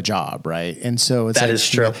paid by the job. Right. And so it's that like, is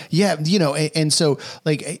true. And so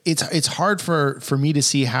like, it's hard for me to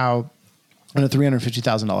see how on a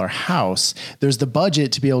 $350,000 house, there's the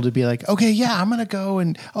budget to be able to be like, okay, yeah, I'm going to go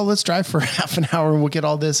and, let's drive for half an hour and we'll get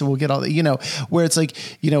all this and we'll get all that, where it's like,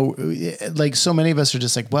 like so many of us are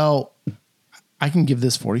just like, well, I can give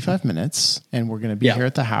this 45 minutes and we're going to be here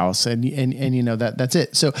at the house and that's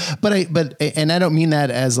it. So, but I don't mean that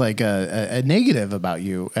as like a negative about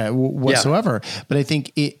you whatsoever, but I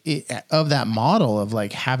think it of that model of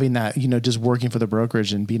like having that, just working for the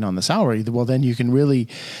brokerage and being on the salary, well, then you can really,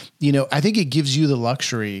 I think it gives you the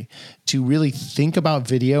luxury to really think about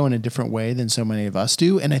video in a different way than so many of us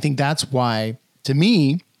do. And I think that's why, to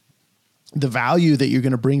me, the value that you're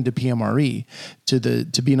going to bring to PMRE,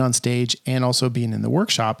 to being on stage and also being in the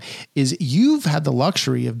workshop, is you've had the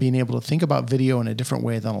luxury of being able to think about video in a different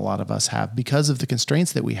way than a lot of us have because of the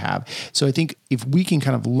constraints that we have. So I think if we can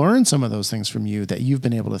kind of learn some of those things from you that you've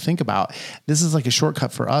been able to think about, this is like a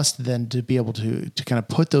shortcut for us then to be able to kind of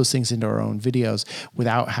put those things into our own videos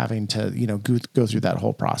without having to, go through that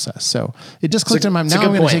whole process. So it just clicked in my mind. Now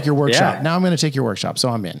I'm going to take your workshop. Yeah. Now I'm going to take your workshop. So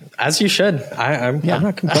I'm in. As you should. I'm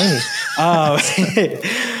not complaining.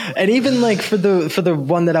 And even like for the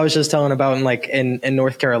one that I was just telling about in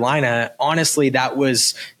North Carolina, honestly, it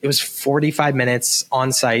was 45 minutes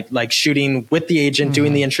on site, like shooting with the agent,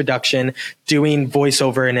 doing the introduction, doing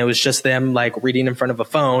voiceover. And it was just them like reading in front of a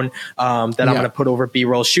phone, that I'm going to put over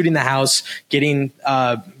B-roll, shooting the house, getting,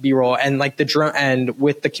 B-roll, and like the drone, and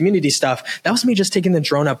with the community stuff, that was me just taking the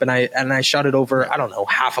drone up and I shot it over, I don't know,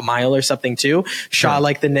 half a mile or something too, shot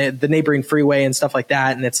like the neighboring freeway and stuff like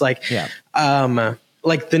that. And it's like,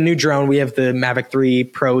 like the new drone, we have the Mavic 3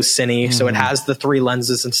 Pro Cine. So it has the 3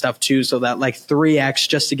 lenses and stuff too. So that like 3X,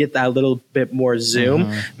 just to get that little bit more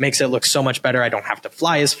zoom, makes it look so much better. I don't have to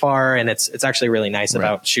fly as far. And it's actually really nice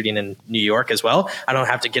about shooting in New York as well. I don't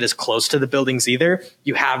have to get as close to the buildings either.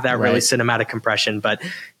 You have that really cinematic compression, but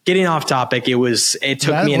getting off topic, it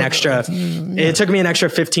took me an extra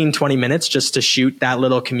 15, 20 minutes just to shoot that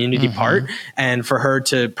little community part. And for her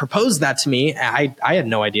to propose that to me, I had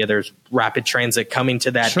no idea there's rapid transit coming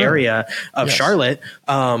to that area of Charlotte.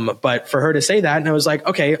 But for her to say that, and I was like,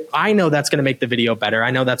 okay, I know that's going to make the video better. I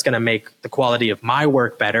know that's going to make the quality of my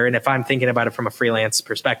work better. And if I'm thinking about it from a freelance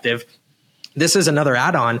perspective, this is another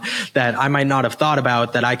add-on that I might not have thought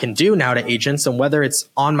about that I can do now to agents. And whether it's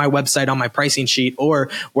on my website, on my pricing sheet, or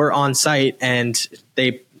we're on site and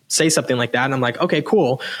they say something like that, and I'm like, okay,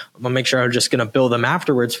 cool. I'm gonna make sure I'm just gonna bill them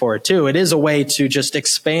afterwards for it too. It is a way to just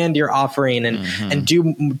expand your offering and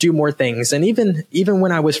do more things. And even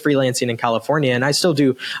when I was freelancing in California, and I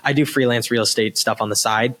do freelance real estate stuff on the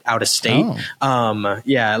side out of state.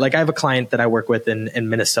 Like I have a client that I work with in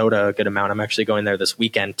Minnesota a good amount. I'm actually going there this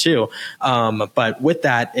weekend too. But with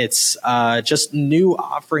that, it's just new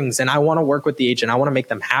offerings, and I want to work with the agent. I want to make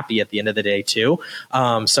them happy at the end of the day too.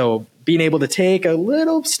 So being able to take a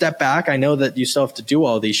little step back, I know that you still have to do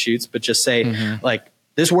all these shoots, but just say like,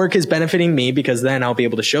 this work is benefiting me because then I'll be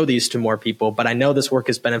able to show these to more people, but I know this work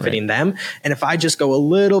is benefiting them. And if I just go a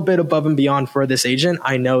little bit above and beyond for this agent,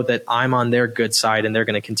 I know that I'm on their good side and they're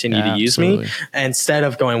going to continue to use me instead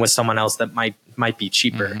of going with someone else that might be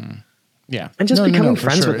cheaper. Yeah. And just becoming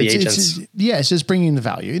friends with the agents. It's just bringing the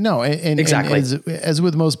value. No, and exactly. And as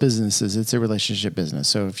with most businesses, it's a relationship business.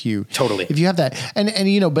 So if you have that,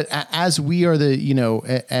 and but as we are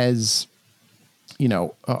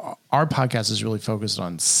our podcast is really focused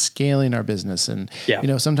on scaling our business, and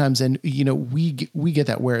sometimes, and we get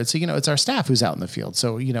that where it's it's our staff who's out in the field.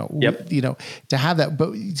 So to have that,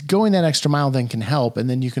 but going that extra mile then can help, and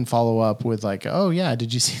then you can follow up with like, oh yeah,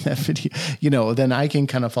 did you see that video? Then I can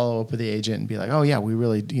kind of follow up with the agent and be like, oh yeah, we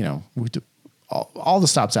really all the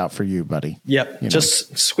stops out for you, buddy. Yep,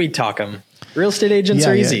 just sweet talk them. Real estate agents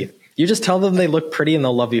are easy. You just tell them they look pretty and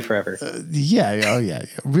they'll love you forever.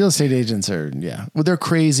 Real estate agents are, well, they're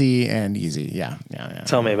crazy and easy. Yeah.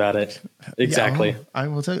 Tell me about it. Exactly. I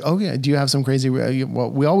will tell you. Oh yeah. Do you have some crazy, well,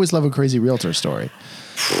 we always love a crazy realtor story.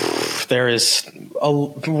 there is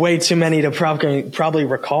way too many to probably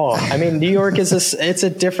recall. I mean, New York it's a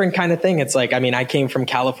different kind of thing. It's like, I mean, I came from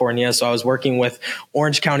California, so I was working with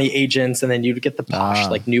Orange County agents, and then you'd get the posh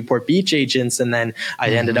like Newport Beach agents, and then I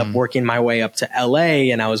ended up working my way up to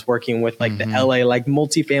LA, and I was working with like the LA like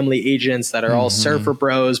multifamily agents that are all surfer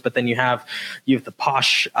bros, but then you have the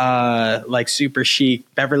posh like super chic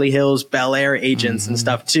Beverly Hills, Bel Air agents and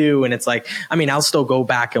stuff too. And it's like, I mean, I'll still go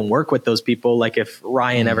back and work with those people. Like if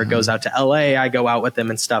Ryan ever goes out to LA, I go out with them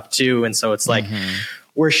and stuff too. And so it's like,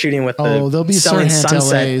 we're shooting with they'll be selling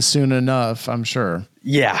Sunset LA soon enough, I'm sure.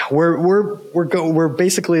 Yeah. We're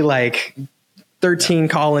basically like 13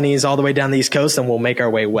 colonies all the way down the East Coast, and we'll make our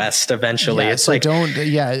way west eventually. Yeah, it's so like,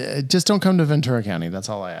 just don't come to Ventura County. That's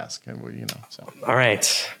all I ask. So. All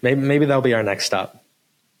right. Maybe that'll be our next stop.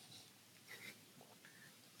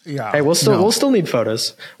 Yeah. Hey, we'll still need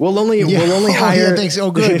photos. We'll only hire. Yeah, thanks. Oh,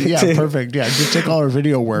 good. Yeah, perfect. Yeah, just take all our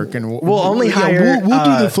video work and we'll only hire. We'll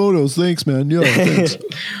do the photos. Thanks, man. Yeah, thanks.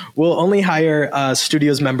 We'll only hire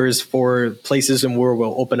studios members for places where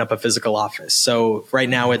we'll open up a physical office. So right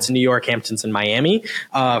now it's New York, Hamptons, and Miami.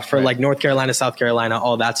 Like North Carolina, South Carolina,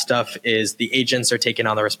 all that stuff is the agents are taking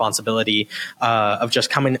on the responsibility of just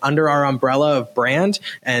coming under our umbrella of brand,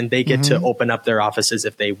 and they get to open up their offices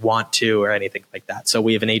if they want to or anything like that. So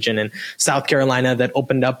we have an agent in South Carolina that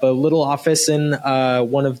opened up a little office in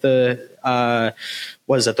one of the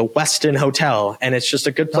the Westin Hotel, and it's just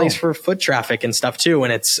a good place for foot traffic and stuff too.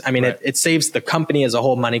 And it saves the company as a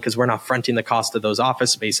whole money because we're not fronting the cost of those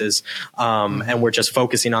office spaces, and we're just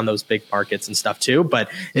focusing on those big markets and stuff too.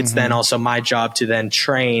 But it's then also my job to then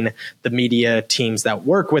train the media teams that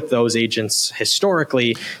work with those agents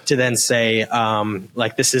historically to then say,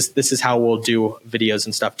 like this is how we'll do videos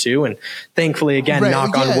and stuff too. And thankfully, again,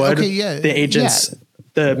 knock on wood, the agents.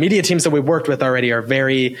 The media teams that we've worked with already are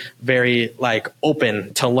very, very like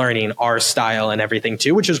open to learning our style and everything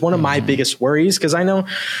too, which is one of my biggest worries. Cause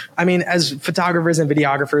as photographers and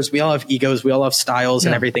videographers, we all have egos, we all have styles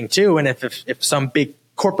and everything too. And if some big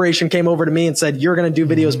corporation came over to me and said, you're going to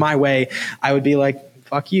do videos my way, I would be like,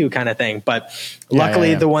 fuck you kind of thing. But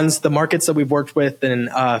luckily the markets that we've worked with in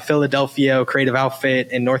Philadelphia, Creative Outfit,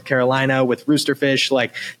 in North Carolina with Roosterfish,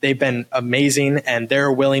 like they've been amazing and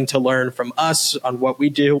they're willing to learn from us on what we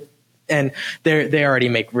do. And they already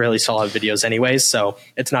make really solid videos anyways, so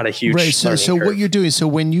it's not a huge So curve. what you're doing, so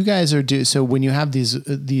when you guys are when you have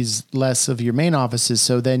these less of your main offices,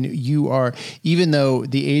 so then you are, even though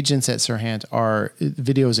the agents at Serhant are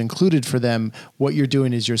videos included for them, what you're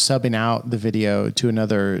doing is you're subbing out the video to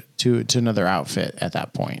another outfit at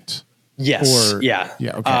that point. Yes.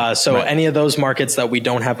 Okay. So any of those markets that we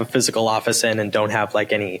don't have a physical office in and don't have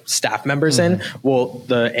like any staff members in, well,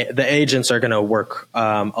 the agents are going to work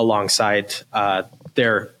alongside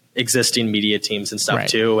their existing media teams and stuff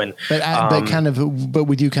too. And but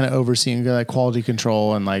with you kind of overseeing like quality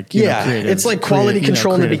control and like it's like quality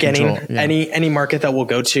control in the beginning. Any market that we'll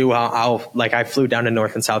go to, I flew down to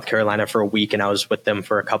North and South Carolina for a week and I was with them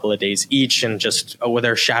for a couple of days each, and just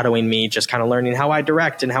they're shadowing me, just kind of learning how I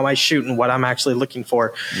direct and how I shoot and what I'm actually looking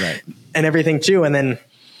for and everything too. And then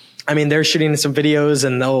they're shooting some videos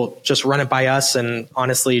and they'll just run it by us, and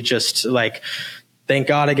honestly just like, thank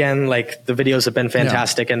God again, like the videos have been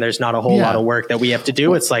fantastic and there's not a whole lot of work that we have to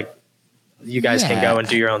do. It's like, you guys can go and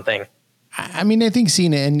do your own thing. I think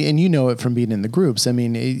seeing it, and you know it from being in the groups.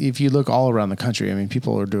 If you look all around the country,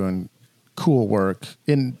 people are doing cool work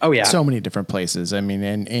in so many different places.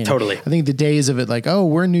 And totally. I think the days of it, like, oh,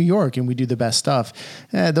 we're in New York and we do the best stuff,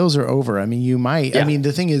 those are over. You might,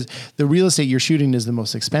 the thing is, the real estate you're shooting is the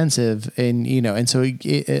most expensive, and, and so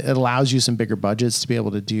it allows you some bigger budgets to be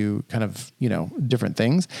able to do kind of, different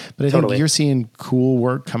things. But I think you're seeing cool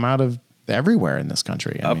work come out of everywhere in this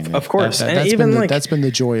country. Of course. That's been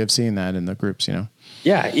the joy of seeing that in the groups,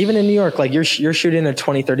 Yeah, even in New York, like you're shooting a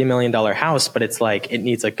 $20-30 million house, but it's like it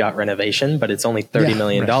needs a gut renovation, but it's only $30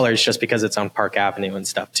 million just because it's on Park Avenue and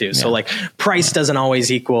stuff too. So like price doesn't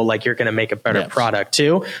always equal like you're going to make a better product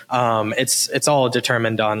too. It's all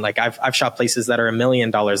determined on like I've shot places that are $1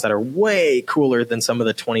 million that are way cooler than some of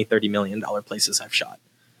the $20-30 million places I've shot.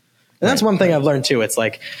 And that's one thing I've learned too. It's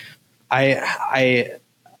like I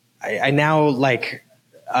now like.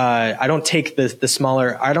 I don't take the smaller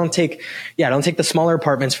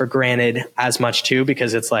apartments for granted as much too,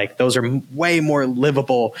 because it's like those are way more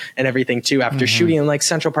livable and everything too. After shooting in like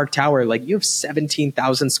Central Park Tower, like you have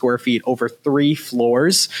 17,000 square feet over 3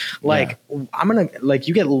 floors. Like I'm gonna like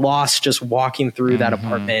you get lost just walking through that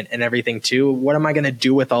apartment and everything too. What am I gonna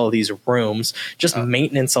do with all of these rooms? Just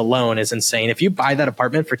maintenance alone is insane. If you buy that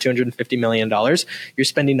apartment for $250 million, you're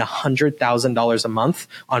spending $100,000 a month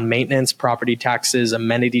on maintenance, property taxes,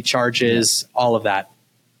 amenities, amenity charges, all of that.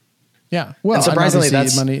 Yeah. Well, and surprisingly,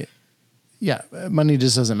 that's money. Yeah. Money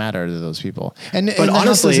just doesn't matter to those people. But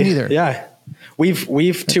honestly, either. Yeah.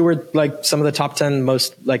 We've toured like some of the top 10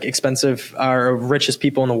 most like expensive or richest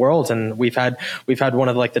people in the world. And we've had one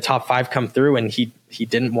of like the top 5 come through, and he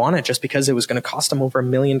didn't want it just because it was going to cost him over $1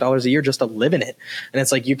 million a year just to live in it. And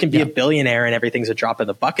it's like, you can be a billionaire and everything's a drop in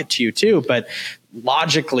the bucket to you too. But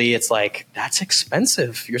logically it's like, that's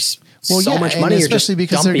expensive. You're so much money. Especially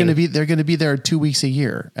because they're going to be there 2 weeks a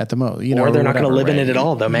year at the most, or they're not going to live in it at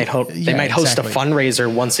all. They might host a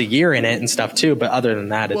fundraiser once a year in it and stuff too. But other than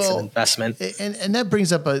that, it's an investment. And that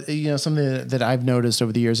brings up something that I've noticed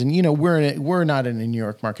over the years. And we're not in a New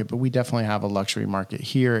York market, but we definitely have a luxury market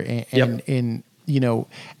here. And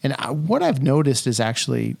what I've noticed is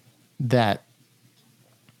actually that,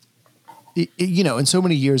 in so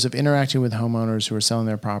many years of interacting with homeowners who are selling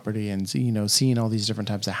their property and, seeing all these different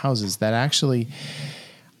types of houses, that actually,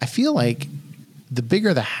 I feel like the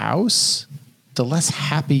bigger the house, the less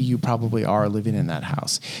happy you probably are living in that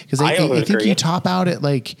house. Because I think you top out at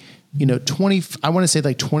like,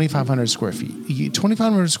 2,500 square feet,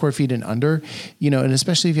 2,500 square feet and under, and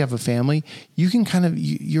especially if you have a family, you can kind of,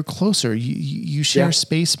 you're closer, you share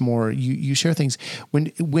space more, you share things.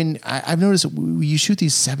 When I've noticed you shoot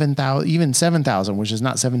these 7,000, which is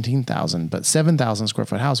not 17,000, but 7,000 square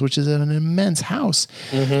foot house, which is an immense house.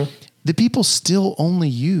 Mm-hmm. The people still only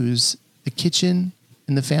use the kitchen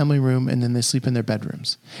in the family room, and then they sleep in their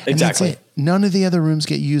bedrooms. Exactly. And that's it. None of the other rooms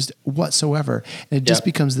get used whatsoever. And it just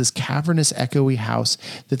becomes this cavernous, echoey house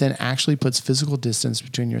that then actually puts physical distance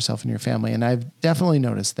between yourself and your family. And I've definitely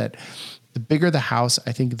noticed that the bigger the house,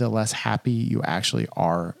 I think the less happy you actually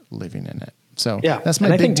are living in it. So that's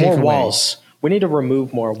my big takeaway. More walls. We need to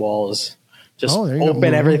remove more walls. Just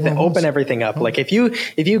open everything up. Like if you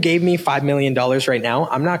gave me $5 million right now,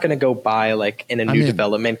 I'm not going to go buy like in a new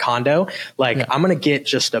development condo. Like I'm going to get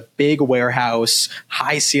just a big warehouse,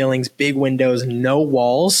 high ceilings, big windows, no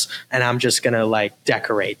walls. And I'm just going to like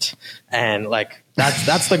decorate. And like,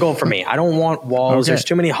 that's the goal for me. I don't want walls. There's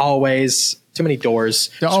too many hallways, too many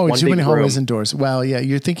doors. Too many hallways and doors. Well, yeah,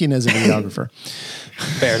 you're thinking as a videographer.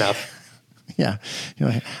 Fair enough. Yeah.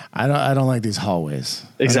 I don't like these hallways.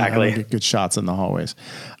 Exactly. I don't get good shots in the hallways.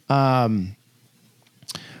 All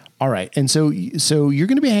right. And so you're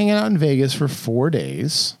going to be hanging out in Vegas for 4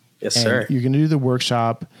 days. Yes, sir. You're going to do the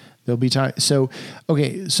workshop. There'll be time. So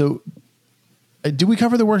did we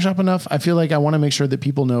cover the workshop enough? I feel like I want to make sure that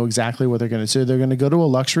people know exactly what they're going to. So they're going to go to a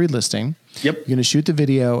luxury listing. Yep. You're going to shoot the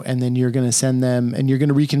video, and then you're going to send them, and you're going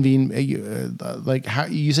to reconvene. Like how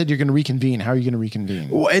you said, you're going to reconvene. How are you going to reconvene?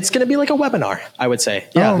 Well, it's going to be like a webinar, I would say.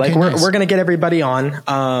 Yeah. We're going to get everybody on,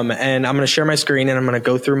 and I'm going to share my screen, and I'm going to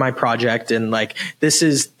go through my project, and like this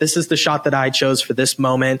is the shot that I chose for this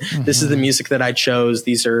moment. Mm-hmm. This is the music that I chose.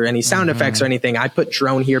 These are any sound effects or anything. I put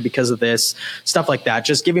drone here because of this, stuff like that.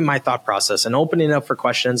 Just giving my thought process and opening up for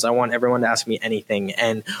questions. I want everyone to ask me anything.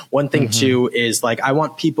 And one thing too is like I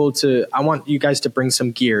want you guys to bring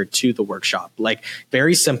some gear to the workshop. Like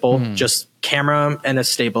very simple, just camera and a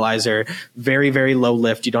stabilizer, very, very low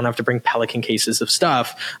lift. You don't have to bring Pelican cases of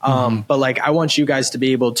stuff. But like, I want you guys to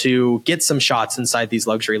be able to get some shots inside these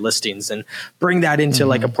luxury listings and bring that into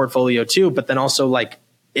like a portfolio too. But then also like,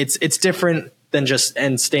 it's different than just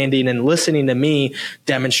standing and listening to me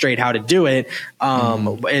demonstrate how to do it.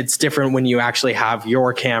 It's different when you actually have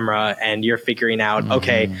your camera and you're figuring out,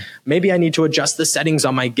 okay, maybe I need to adjust the settings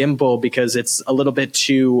on my gimbal because it's a little bit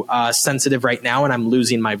too sensitive right now and I'm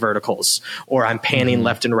losing my verticals, or I'm panning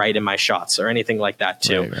left and right in my shots or anything like that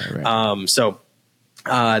too. Right.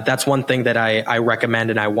 That's one thing that I recommend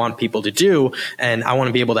and I want people to do. And I want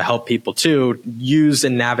to be able to help people to use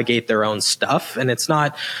and navigate their own stuff. And it's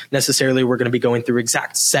not necessarily we're going to be going through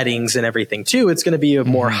exact settings and everything too. It's going to be a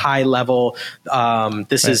more high level.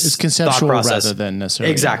 It's conceptual thought process rather than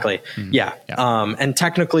necessarily. Exactly. Yeah. And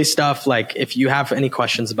technically stuff, like if you have any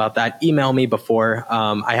questions about that, email me before.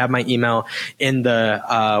 I have my email in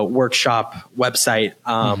the workshop website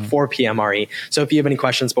for PMRE. So if you have any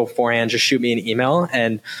questions beforehand, just shoot me an email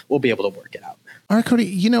and we'll be able to work it out. All right,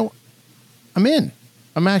 Cody, I'm in.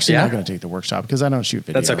 I'm actually not going to take the workshop because I don't shoot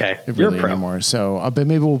video. That's okay. Really anymore. So, but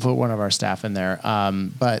maybe we'll put one of our staff in there.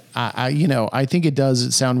 But I think it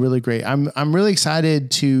does sound really great. I'm really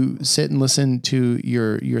excited to sit and listen to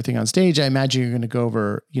your thing on stage. I imagine you're going to go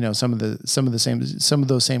over, some of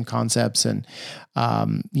those same concepts and,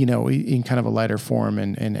 in kind of a lighter form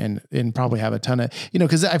and probably have a ton of,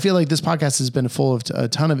 because I feel like this podcast has been full of a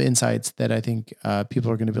ton of insights that I think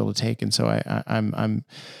people are going to be able to take. And so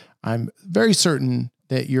I'm very certain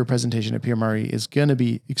that your presentation at PMRE is going to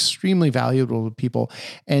be extremely valuable to people.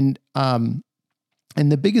 And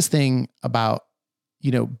And the biggest thing about,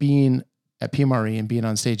 being at PMRE and being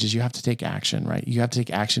on stage is you have to take action, right? You have to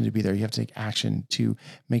take action to be there. You have to take action to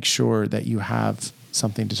make sure that you have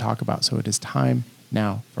something to talk about. So it is time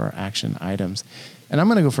now for our action items. And I'm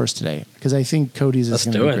going to go first today because I think Cody's is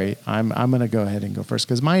going to be great. I'm going to go ahead and go first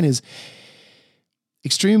because mine is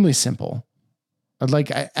extremely simple.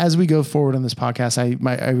 As we go forward on this podcast,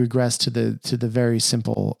 I regress to the very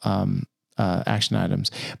simple action items.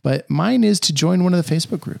 But mine is to join one of the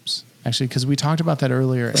Facebook groups, actually, because we talked about that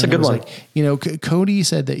earlier. That's a good one. Cody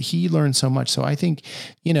said that he learned so much. So I think,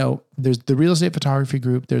 there's the real estate photography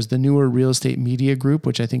group. There's the newer real estate media group,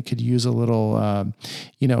 which I think could use a little, a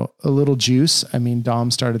little juice. I mean,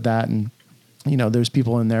 Dom started that and, there's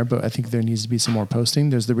people in there, but I think there needs to be some more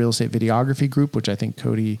posting. There's the real estate videography group, which I think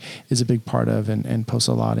Cody is a big part of and posts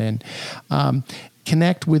a lot in.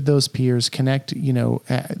 Connect with those peers,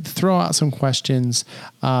 throw out some questions.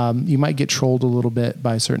 You might get trolled a little bit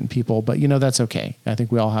by certain people, but that's okay. I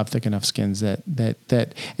think we all have thick enough skins that,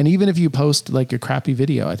 and even if you post like a crappy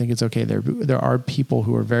video, I think it's okay. There are people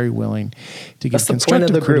who are very willing to give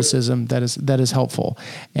constructive criticism that is helpful.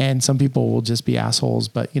 And some people will just be assholes,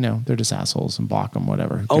 but they're just assholes and block them,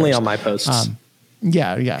 whatever. Only on my posts.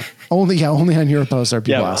 Yeah. Only on your posts are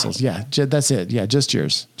people assholes. Yeah. That's it. Yeah. Just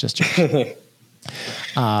yours. So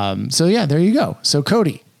yeah, there you go. So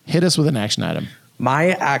Cody, hit us with an action item. My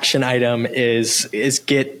action item is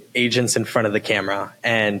get agents in front of the camera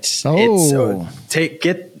and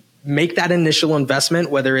make that initial investment,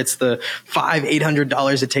 whether it's the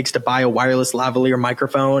 $800 it takes to buy a wireless lavalier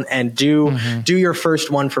microphone and do your first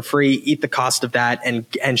one for free, eat the cost of that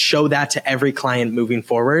and show that to every client moving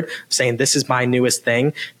forward, saying this is my newest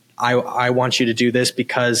thing. I want you to do this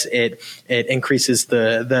because it increases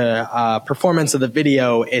the performance of the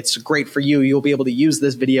video. It's great for you. You'll be able to use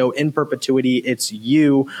this video in perpetuity. It's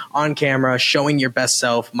you on camera showing your best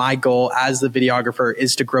self. My goal as the videographer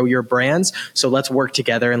is to grow your brands. So let's work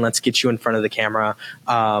together and let's get you in front of the camera.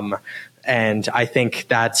 And I think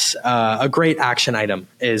that's a great action item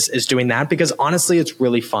is doing that because honestly, it's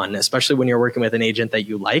really fun, especially when you're working with an agent that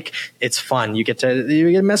you like. It's fun. You get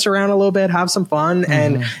to mess around a little bit, have some fun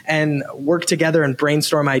and work together and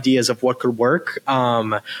brainstorm ideas of what could work.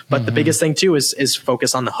 But the biggest thing too is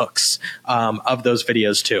focus on the hooks of those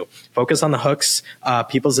videos too. Focus on the hooks.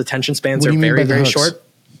 People's attention spans are very, very short.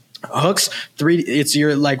 Hooks, it's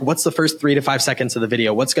your what's the first 3 to 5 seconds of the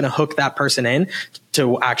video? What's going to hook that person in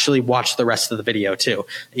to actually watch the rest of the video too?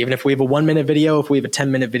 Even if we have a 1-minute video, if we have a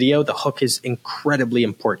 10-minute video, the hook is incredibly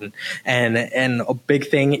important. And a big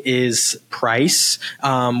thing is price.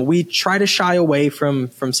 We try to shy away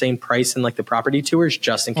from saying price in the property tours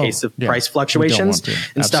just in case of price fluctuations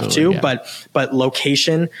and stuff too. Yeah. But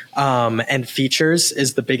location, and features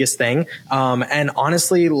is the biggest thing. And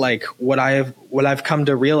honestly, what I've come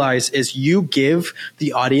to realize is you give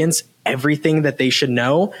the audience everything that they should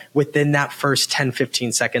know within that first 10,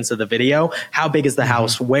 15 seconds of the video. How big is the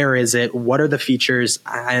house? Where is it? What are the features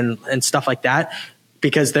and stuff like that?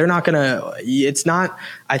 Because they're not going to,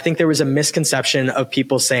 I think there was a misconception of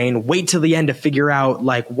people saying, wait till the end to figure out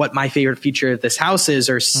what my favorite feature of this house is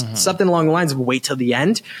or something along the lines of wait till the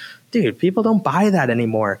end. Dude, people don't buy that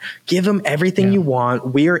anymore. Give them everything you want.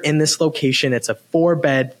 We're in this location. It's a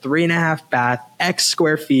 4-bed, 3.5 bath, X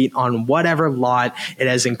square feet on whatever lot. It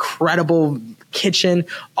has incredible kitchen,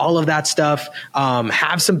 all of that stuff.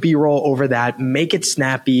 Have some B-roll over that. Make it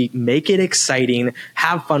snappy. Make it exciting.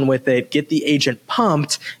 Have fun with it. Get the agent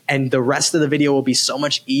pumped. And the rest of the video will be so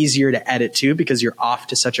much easier to edit too because you're off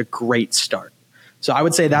to such a great start. So I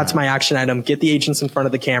would say that's my action item. Get the agents in front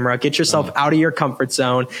of the camera, get yourself out of your comfort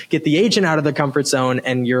zone, get the agent out of the comfort zone,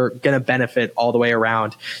 and you're going to benefit all the way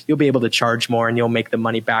around. You'll be able to charge more and you'll make the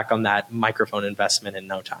money back on that microphone investment in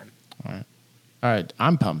no time. All right.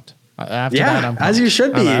 I'm pumped. After that, I'm pumped. As you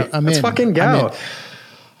should be. Let's fucking go.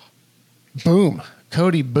 Boom.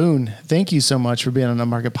 Cody Boone, thank you so much for being on the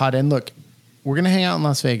Market Pod. And look, we're going to hang out in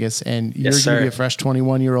Las Vegas and you're going to be a fresh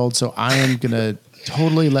 21-year-old. So I am going to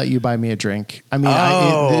totally let you buy me a drink. I mean,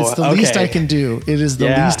 it's the least I can do. It is the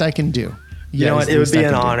least I can do. You know what? It would be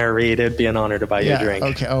an honor, Reed. It'd be an honor to buy you a drink.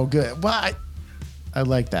 Okay. Oh, good. Well, I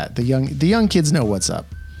like that. The young kids know what's up.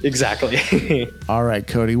 Exactly. All right,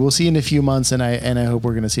 Cody. We'll see you in a few months, and I hope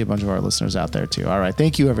we're going to see a bunch of our listeners out there too. All right.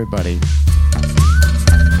 Thank you, everybody.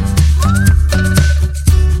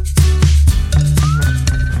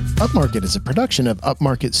 Upmarket is a production of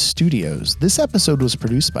Upmarket Studios. This episode was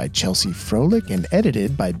produced by Chelsea Froelich and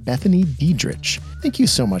edited by Bethany Diedrich. Thank you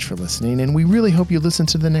so much for listening, and we really hope you listen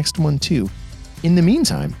to the next one too. In the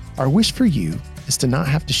meantime, our wish for you is to not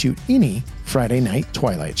have to shoot any Friday night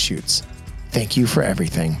Twilight shoots. Thank you for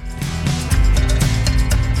everything.